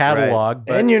my catalog. Right.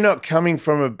 But And you're not coming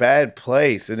from a bad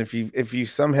place. And if you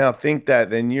somehow think that,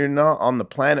 then you're not on the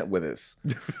planet with us.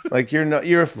 Like,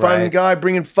 you're a fun guy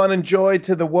bringing fun and joy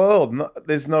to the world.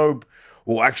 There's no,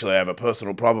 well, actually, I have a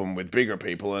personal problem with bigger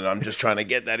people, and I'm just trying to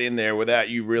get that in there without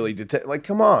you really like,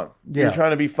 come on. Yeah. You're trying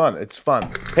to be fun. It's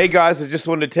fun. Hey, guys, I just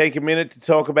wanted to take a minute to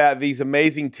talk about these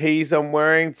amazing tees I'm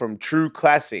wearing from True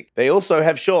Classic. They also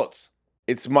have shorts.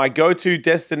 It's my go-to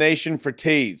destination for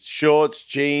tees, shorts,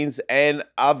 jeans, and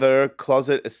other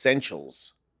closet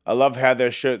essentials. I love how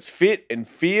their shirts fit and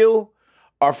feel,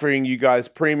 offering you guys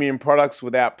premium products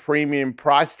without premium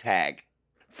price tag.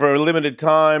 For a limited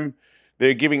time,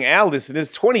 they're giving our listeners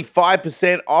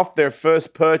 25% off their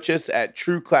first purchase at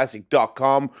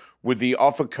trueclassic.com with the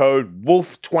offer code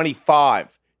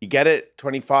WOLF25. You get it?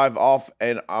 25 off,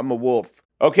 and I'm a wolf.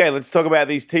 Okay, let's talk about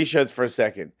these t-shirts for a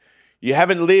second. You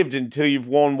haven't lived until you've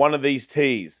worn one of these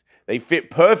tees. They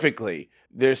fit perfectly.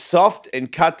 They're soft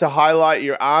and cut to highlight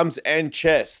your arms and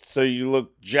chest so you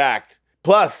look jacked.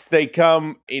 Plus, they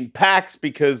come in packs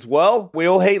because, well, we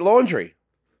all hate laundry.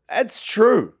 That's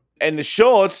true. And the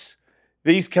shorts,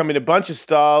 these come in a bunch of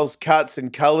styles, cuts,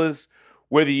 and colors,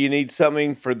 whether you need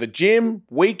something for the gym,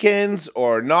 weekends,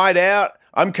 or a night out.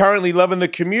 I'm currently loving the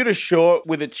commuter short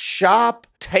with its sharp,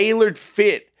 tailored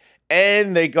fit,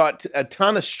 and they got a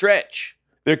ton of stretch.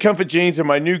 Their comfort jeans are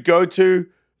my new go-to.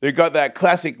 They got that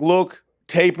classic look,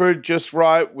 tapered just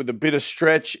right with a bit of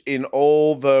stretch in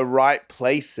all the right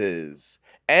places.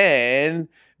 And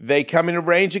they come in a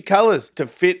range of colors to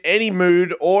fit any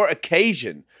mood or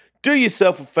occasion. Do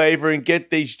yourself a favor and get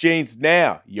these jeans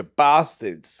now, you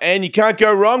bastards. And you can't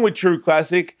go wrong with True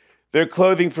Classic. Their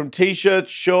clothing from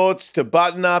t-shirts, shorts to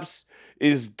button-ups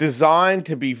is designed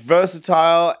to be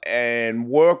versatile and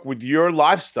work with your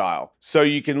lifestyle so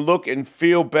you can look and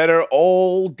feel better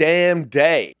all damn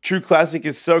day. True Classic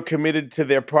is so committed to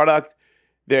their product,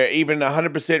 they're even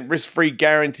 100% risk-free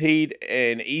guaranteed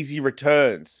and easy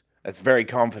returns. That's very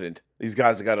confident. These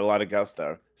guys have got a lot of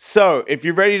gusto. So, if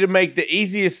you're ready to make the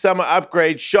easiest summer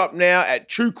upgrade, shop now at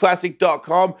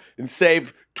trueclassic.com and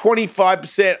save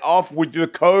 25% off with the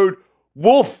code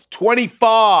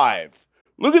WOLF25.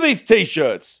 Look at these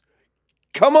t-shirts.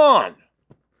 Come on.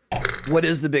 What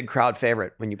is the big crowd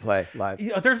favorite when you play live?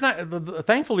 There's not.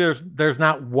 Thankfully, there's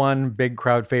not one big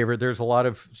crowd favorite. There's a lot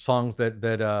of songs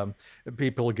that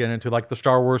people get into, like the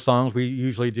Star Wars songs. We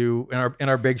usually do in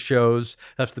our big shows.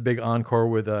 That's the big encore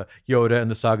with Yoda and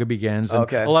the saga begins. And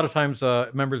Okay. A lot of times,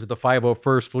 members of the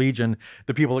 501st Legion,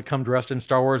 the people that come dressed in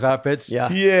Star Wars outfits.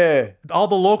 Yeah. All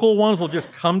the local ones will just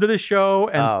come to the show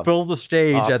and fill the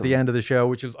stage at awesome. the end of the show,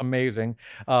 which is amazing.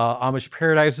 Amish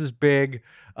Paradise is big.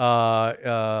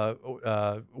 Word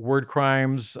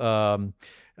Crimes, Dare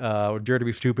to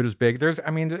Be Stupid is big.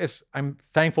 I'm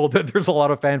thankful that there's a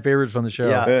lot of fan favorites on the show.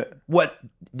 Yeah.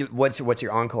 What's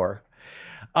your encore?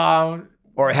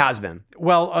 Or it has been?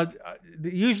 Well,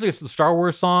 usually it's the Star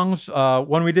Wars songs.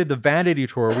 When we did the Vanity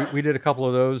tour, we did a couple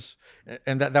of those,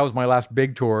 and that was my last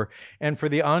big tour. And for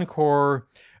the encore,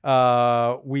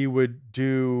 we would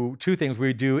do two things. We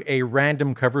would do a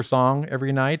random cover song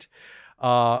every night.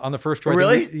 On the first tour,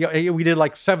 Really? we did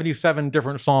like 77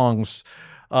 different songs.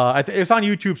 It's on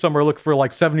YouTube somewhere. Look for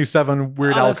like 77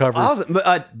 Weird Al covers. Awesome.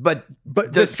 But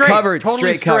the straight, covered,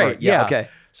 totally straight cover. Yeah. Okay.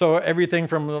 So everything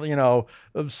from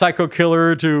Psycho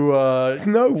Killer to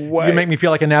No way. You Make Me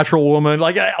Feel Like a Natural Woman,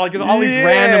 like all these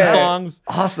random songs.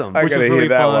 Awesome. I Which gotta was really hear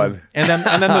that fun. one. And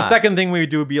then the second thing we would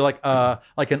do would be like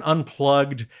an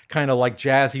unplugged kind of like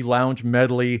jazzy lounge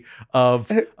medley of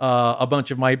a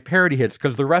bunch of my parody hits,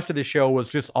 because the rest of the show was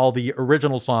just all the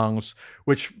original songs,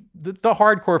 which the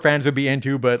hardcore fans would be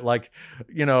into, but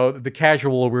the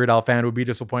casual Weird Al fan would be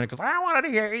disappointed because I wanted to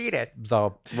hear Eat It.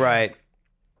 So Right.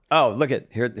 Oh, look it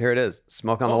here it is.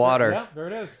 Smoke on the water. Yeah, there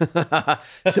it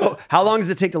is. So how long does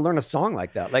it take to learn a song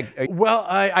like that? Like, Well,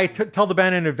 I tell the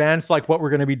band in advance like what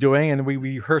we're going to be doing, and we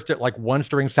rehearsed it like once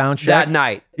during sound check. that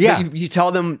night. Yeah. You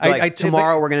tell them like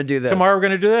tomorrow we're going to do this. Tomorrow we're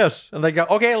going to do this, and they go,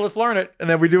 okay, let's learn it, and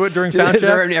then we do it during sound Is check.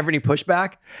 there ever any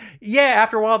pushback? Yeah,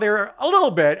 after a while, they're a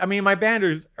little bit. I mean, my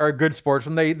band are good sports,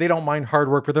 and they don't mind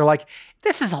hard work, but they're like,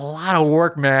 this is a lot of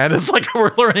work, man. It's like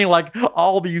we're learning like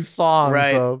all these songs.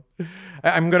 Right. So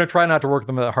I'm going to try not to work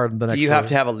them that hard in the next. Do you have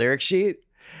to have a lyric sheet?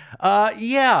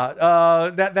 Yeah.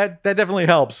 That definitely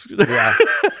helps. Yeah.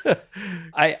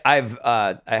 I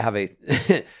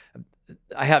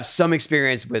have some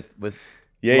experience with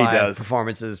Yeah, he live does.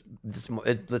 performances.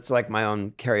 It's like my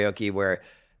own karaoke where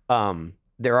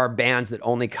there are bands that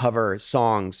only cover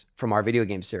songs from our video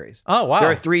game series. Oh, wow.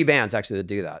 There are 3 bands actually that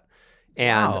do that.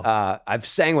 And Wow. I've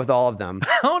sang with all of them.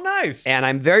 Oh, nice. And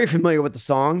I'm very familiar with the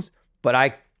songs, but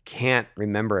I can't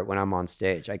remember it when I'm on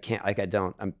stage. I can't, like,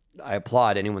 I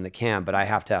applaud anyone that can, but I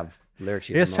have to have lyric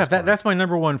sheets. It's tough. That's my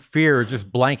number one fear, is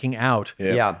just blanking out.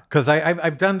 Yeah. Because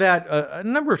I've done that a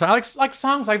number of times. Like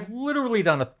songs I've literally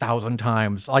done 1,000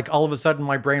 times. Like all of a sudden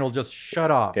my brain will just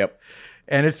shut off. Yep.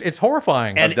 And it's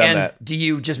horrifying. And, done and that. do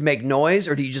you just make noise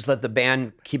or do you just let the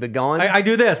band keep it going? I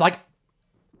do this. Like,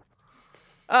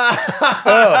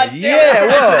 Oh, yeah.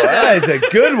 Whoa, that is a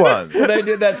good one. When I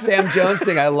did that Sam Jones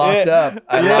thing, I locked up.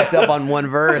 I locked up on one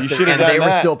verse, You and, should've they done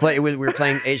were that. still playing. We were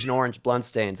playing Agent Orange,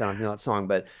 Bloodstains. I don't know if you know that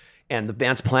song, and the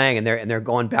band's playing, and they're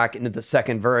going back into the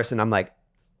second verse, and I'm like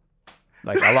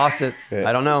I lost it. Yeah.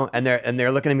 I don't know, and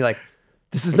they're looking at me like,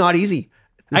 this is not easy.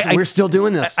 I- We're still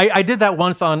doing this. I did that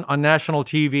once on national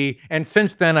TV, and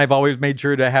since then I've always made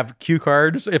sure to have cue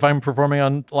cards if I'm performing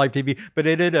on live TV. But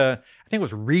I did I think it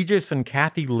was Regis and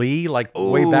Kathy Lee, like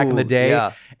way back in the Ooh, day,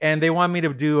 yeah. and they wanted me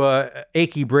to do a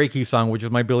 "Achy Breaky" song, which is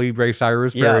my Billy Ray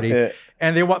Cyrus Yeah. parody, Yeah.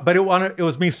 and it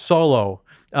was me solo.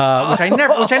 Which I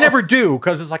never do,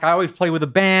 because it's like I always play with a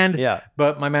band. Yeah.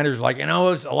 But my manager's like,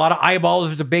 it's a lot of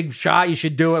eyeballs. It's a big shot. You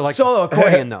should do it. Like Solo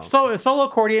accordion though. solo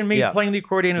accordion, me Yeah. playing the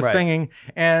accordion and Right. singing,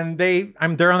 and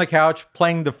I'm there on the couch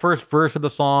playing the first verse of the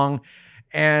song,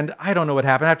 and I don't know what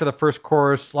happened after the first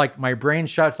chorus. Like my brain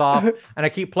shuts off, and I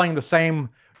keep playing the same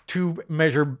 2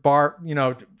 measure bar,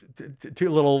 two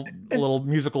little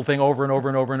musical thing over and over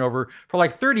and over and over for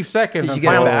like 30 seconds. Did you and get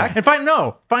it finally, back? And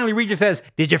finally Regis says,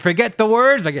 "Did you forget the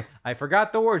words?" Like, I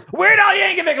forgot the words. Weird Al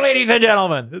Yankovic, ladies and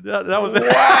gentlemen. That was it.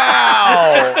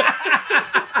 Wow.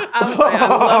 I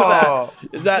love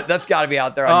that. That's got to be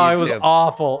out there on Oh, YouTube. it was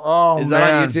awful. Oh, Is that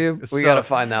man. on YouTube? We So- got to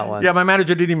find that one. Yeah, my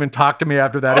manager didn't even talk to me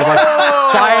after that. It was like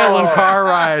silent car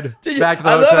ride Did you- back to the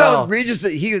I hotel. love how Regis.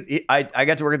 I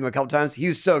got to work with him a couple times. He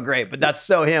was so great, but that's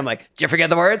so him. Like, did you forget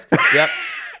the words? Yep.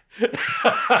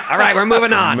 All right, we're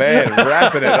moving on. Man,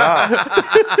 wrapping it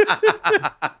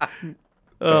up.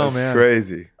 Oh That's man.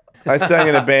 crazy. I sang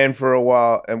in a band for a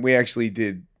while, and we actually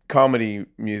did comedy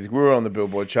music. We were on the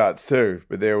Billboard charts too,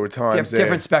 but there were times there.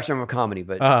 Different spectrum of comedy,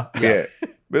 but Yeah.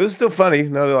 But it was still funny,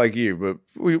 not like you, but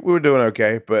we were doing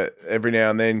okay. But every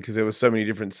now and then, because there were so many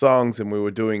different songs and we were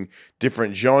doing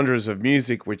different genres of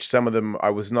music, which some of them I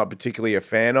was not particularly a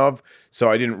fan of.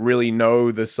 So I didn't really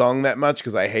know the song that much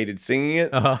because I hated singing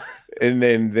it. Uh-huh. And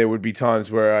then there would be times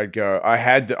where I'd go, I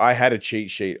had a cheat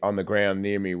sheet on the ground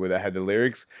near me where I had the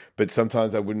lyrics, but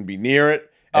sometimes I wouldn't be near it.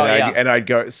 And I'd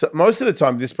go, so most of the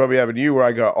time, this probably happened to you, where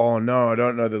I go, oh no, I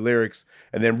don't know the lyrics.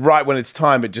 And then right when it's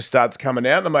time, it just starts coming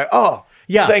out. And I'm like, oh,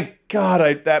 Yeah. thank God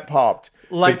that popped.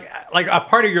 Like a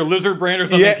part of your lizard brain or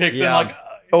something Yeah. kicks Yeah. in. Like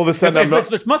All of a sudden, I'm not.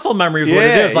 it's muscle memory is what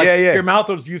Yeah, it is. Like yeah. your mouth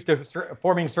was used to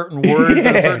forming certain words. And a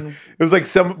Yeah. certain, It was like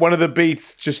one of the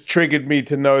beats just triggered me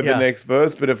to know Yeah. the next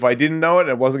verse. But if I didn't know it, and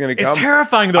it wasn't going to come. it's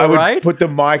terrifying though, I would right? put the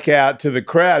mic out to the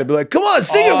crowd and be like, "Come on,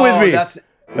 sing it with me."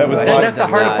 That was I fun. should've That's the done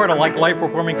hardest that. part of live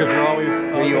performing, because you're always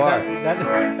Here you are.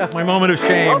 That's my moment of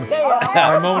shame.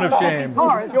 My moment of shame.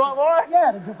 Orange, you want more?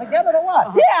 Yeah, did you forget it or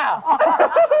what? Yeah!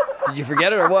 Did you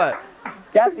forget it or what?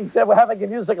 Kathy said we're having a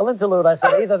musical interlude. I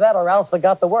said either that or Ralph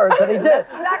forgot the words, and he did.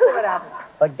 Exactly what happened.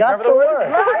 Forgot the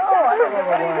words.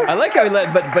 I like how he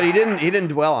but he didn't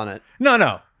dwell on it.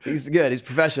 No. He's good. He's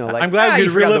professional. Like, I'm glad you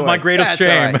forgot the relived my words. greatest That's all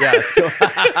shame. right. Yeah, it's cool.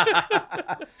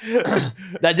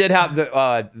 That did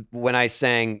happen when I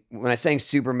sang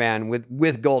Superman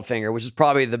with Goldfinger, which is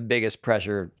probably the biggest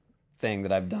pressure thing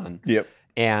that I've done. Yep.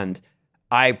 And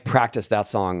I practiced that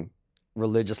song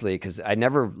religiously because I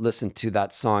never listened to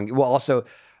that song. Well, also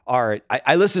I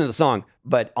listened to the song,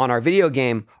 but on our video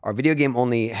game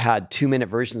only had 2-minute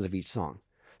versions of each song.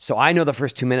 So I know the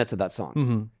first 2 minutes of that song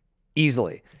Mm-hmm.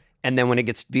 easily. And then when it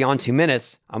gets beyond 2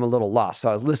 minutes, I'm a little lost. So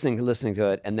I was listening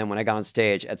to it. And then when I got on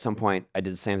stage, at some point, I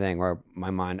did the same thing where my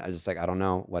mind, I was just like, I don't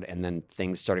know what. And then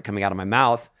things started coming out of my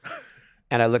mouth.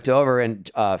 And I looked over and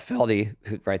Feldy,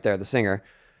 who right there, the singer,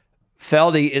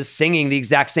 Feldy is singing the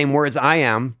exact same words I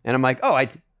am. And I'm like, oh,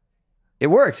 it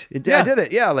worked. I did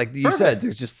it. Yeah, like you said,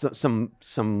 there's just some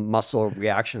muscle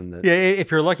reaction. That, Yeah,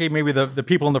 if you're lucky, maybe the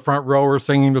people in the front row are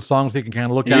singing the songs, so you can kind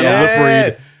of look down and lip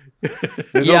read.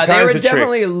 Yeah, they were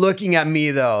definitely looking at me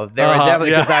though. They were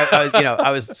definitely because I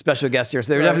was a special guest here,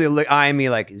 so they were definitely eyeing me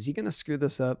like, is he gonna screw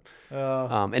this up?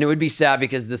 And it would be sad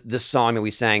because this song that we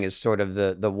sang is sort of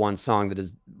the one song that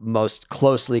is most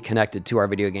closely connected to our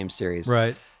video game series.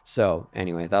 Right. So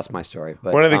anyway, that's my story.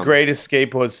 But one of the greatest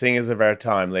skateboard singers of our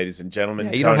time, ladies and gentlemen.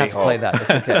 Yeah, you don't have to play that.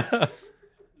 It's okay.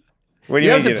 When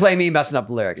you have to play me messing up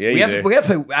the lyrics. Yeah, we have to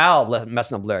play Al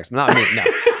messing up lyrics, but not me. No.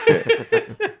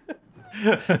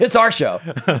 It's our show.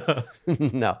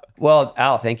 No. Well,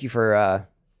 Al, thank you for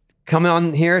coming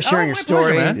on here, sharing your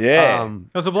story. Pleasure, man. Yeah.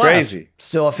 That was a blast. Crazy.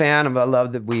 Still a fan. I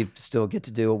love that we still get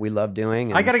to do what we love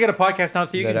doing. I got to get a podcast now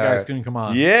so you guys can come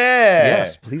on. Yeah.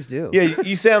 Yes, please do. Yeah,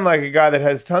 you sound like a guy that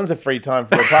has tons of free time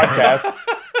for a podcast.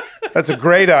 That's a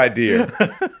great idea.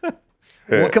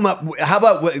 We'll come up. How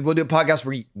about we'll do a podcast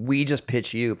where we just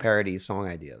pitch you parody song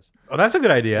ideas. Oh, that's a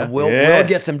good idea. And we'll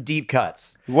get some deep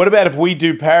cuts. What about if we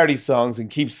do parody songs and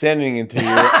keep sending it to you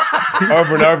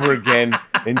over and over again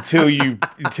until you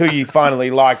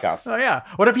finally like us? Oh yeah.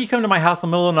 What if you come to my house in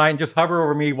the middle of the night and just hover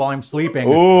over me while I'm sleeping?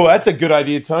 Oh, that's a good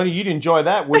idea, Tony. You'd enjoy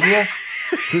that, wouldn't you?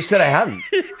 Who said I haven't?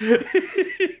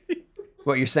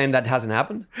 What, you're saying that hasn't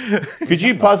happened? Could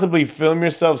you possibly film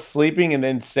yourself sleeping and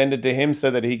then send it to him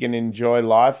so that he can enjoy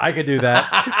life? I could do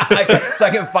that. So I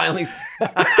can finally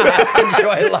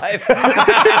enjoy life.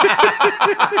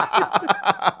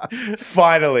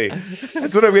 Finally.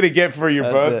 That's what I'm going to get for your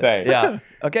birthday. Yeah.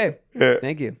 Okay. Yeah.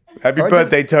 Thank you. Happy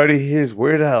birthday, Tony. Here's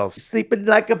Weird Al. Sleeping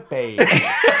like a baby. Look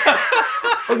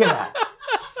at that.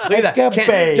 Look at that.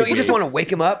 Baby. Don't you just want to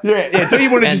wake him up? Yeah. Don't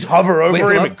you want to just hover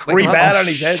over him and creep out on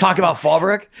his head? Talk about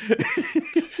Fallbrook?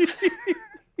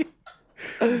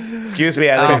 Excuse me,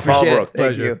 I live in Fallbrook.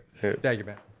 Thank you. Thank you,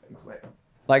 man.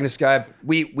 Like and subscribe.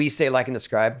 We say like and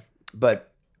subscribe,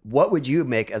 but what would you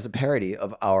make as a parody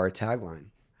of our tagline?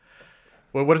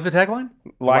 Well, what is the tagline?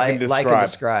 Like and describe. Like and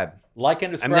describe. Like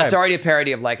and describe. I mean, that's already a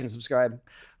parody of like and subscribe.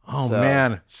 Oh,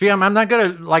 man. See, I'm not good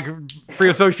at like free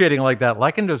associating like that.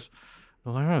 Like and just...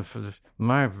 See,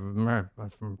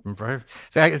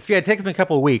 it takes me a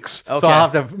couple of weeks, so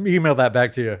I'll have to email that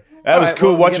back to you. That was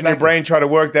cool watching your brain try to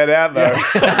work that out, though.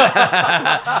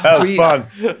 That was fun.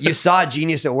 You saw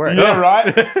genius at work. Yeah,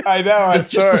 right? I know.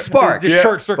 Just the spark. Just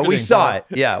short circuiting. But we saw it.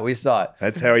 Yeah, we saw it.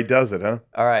 That's how he does it, huh?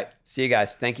 All right. See you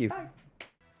guys. Thank you. Bye.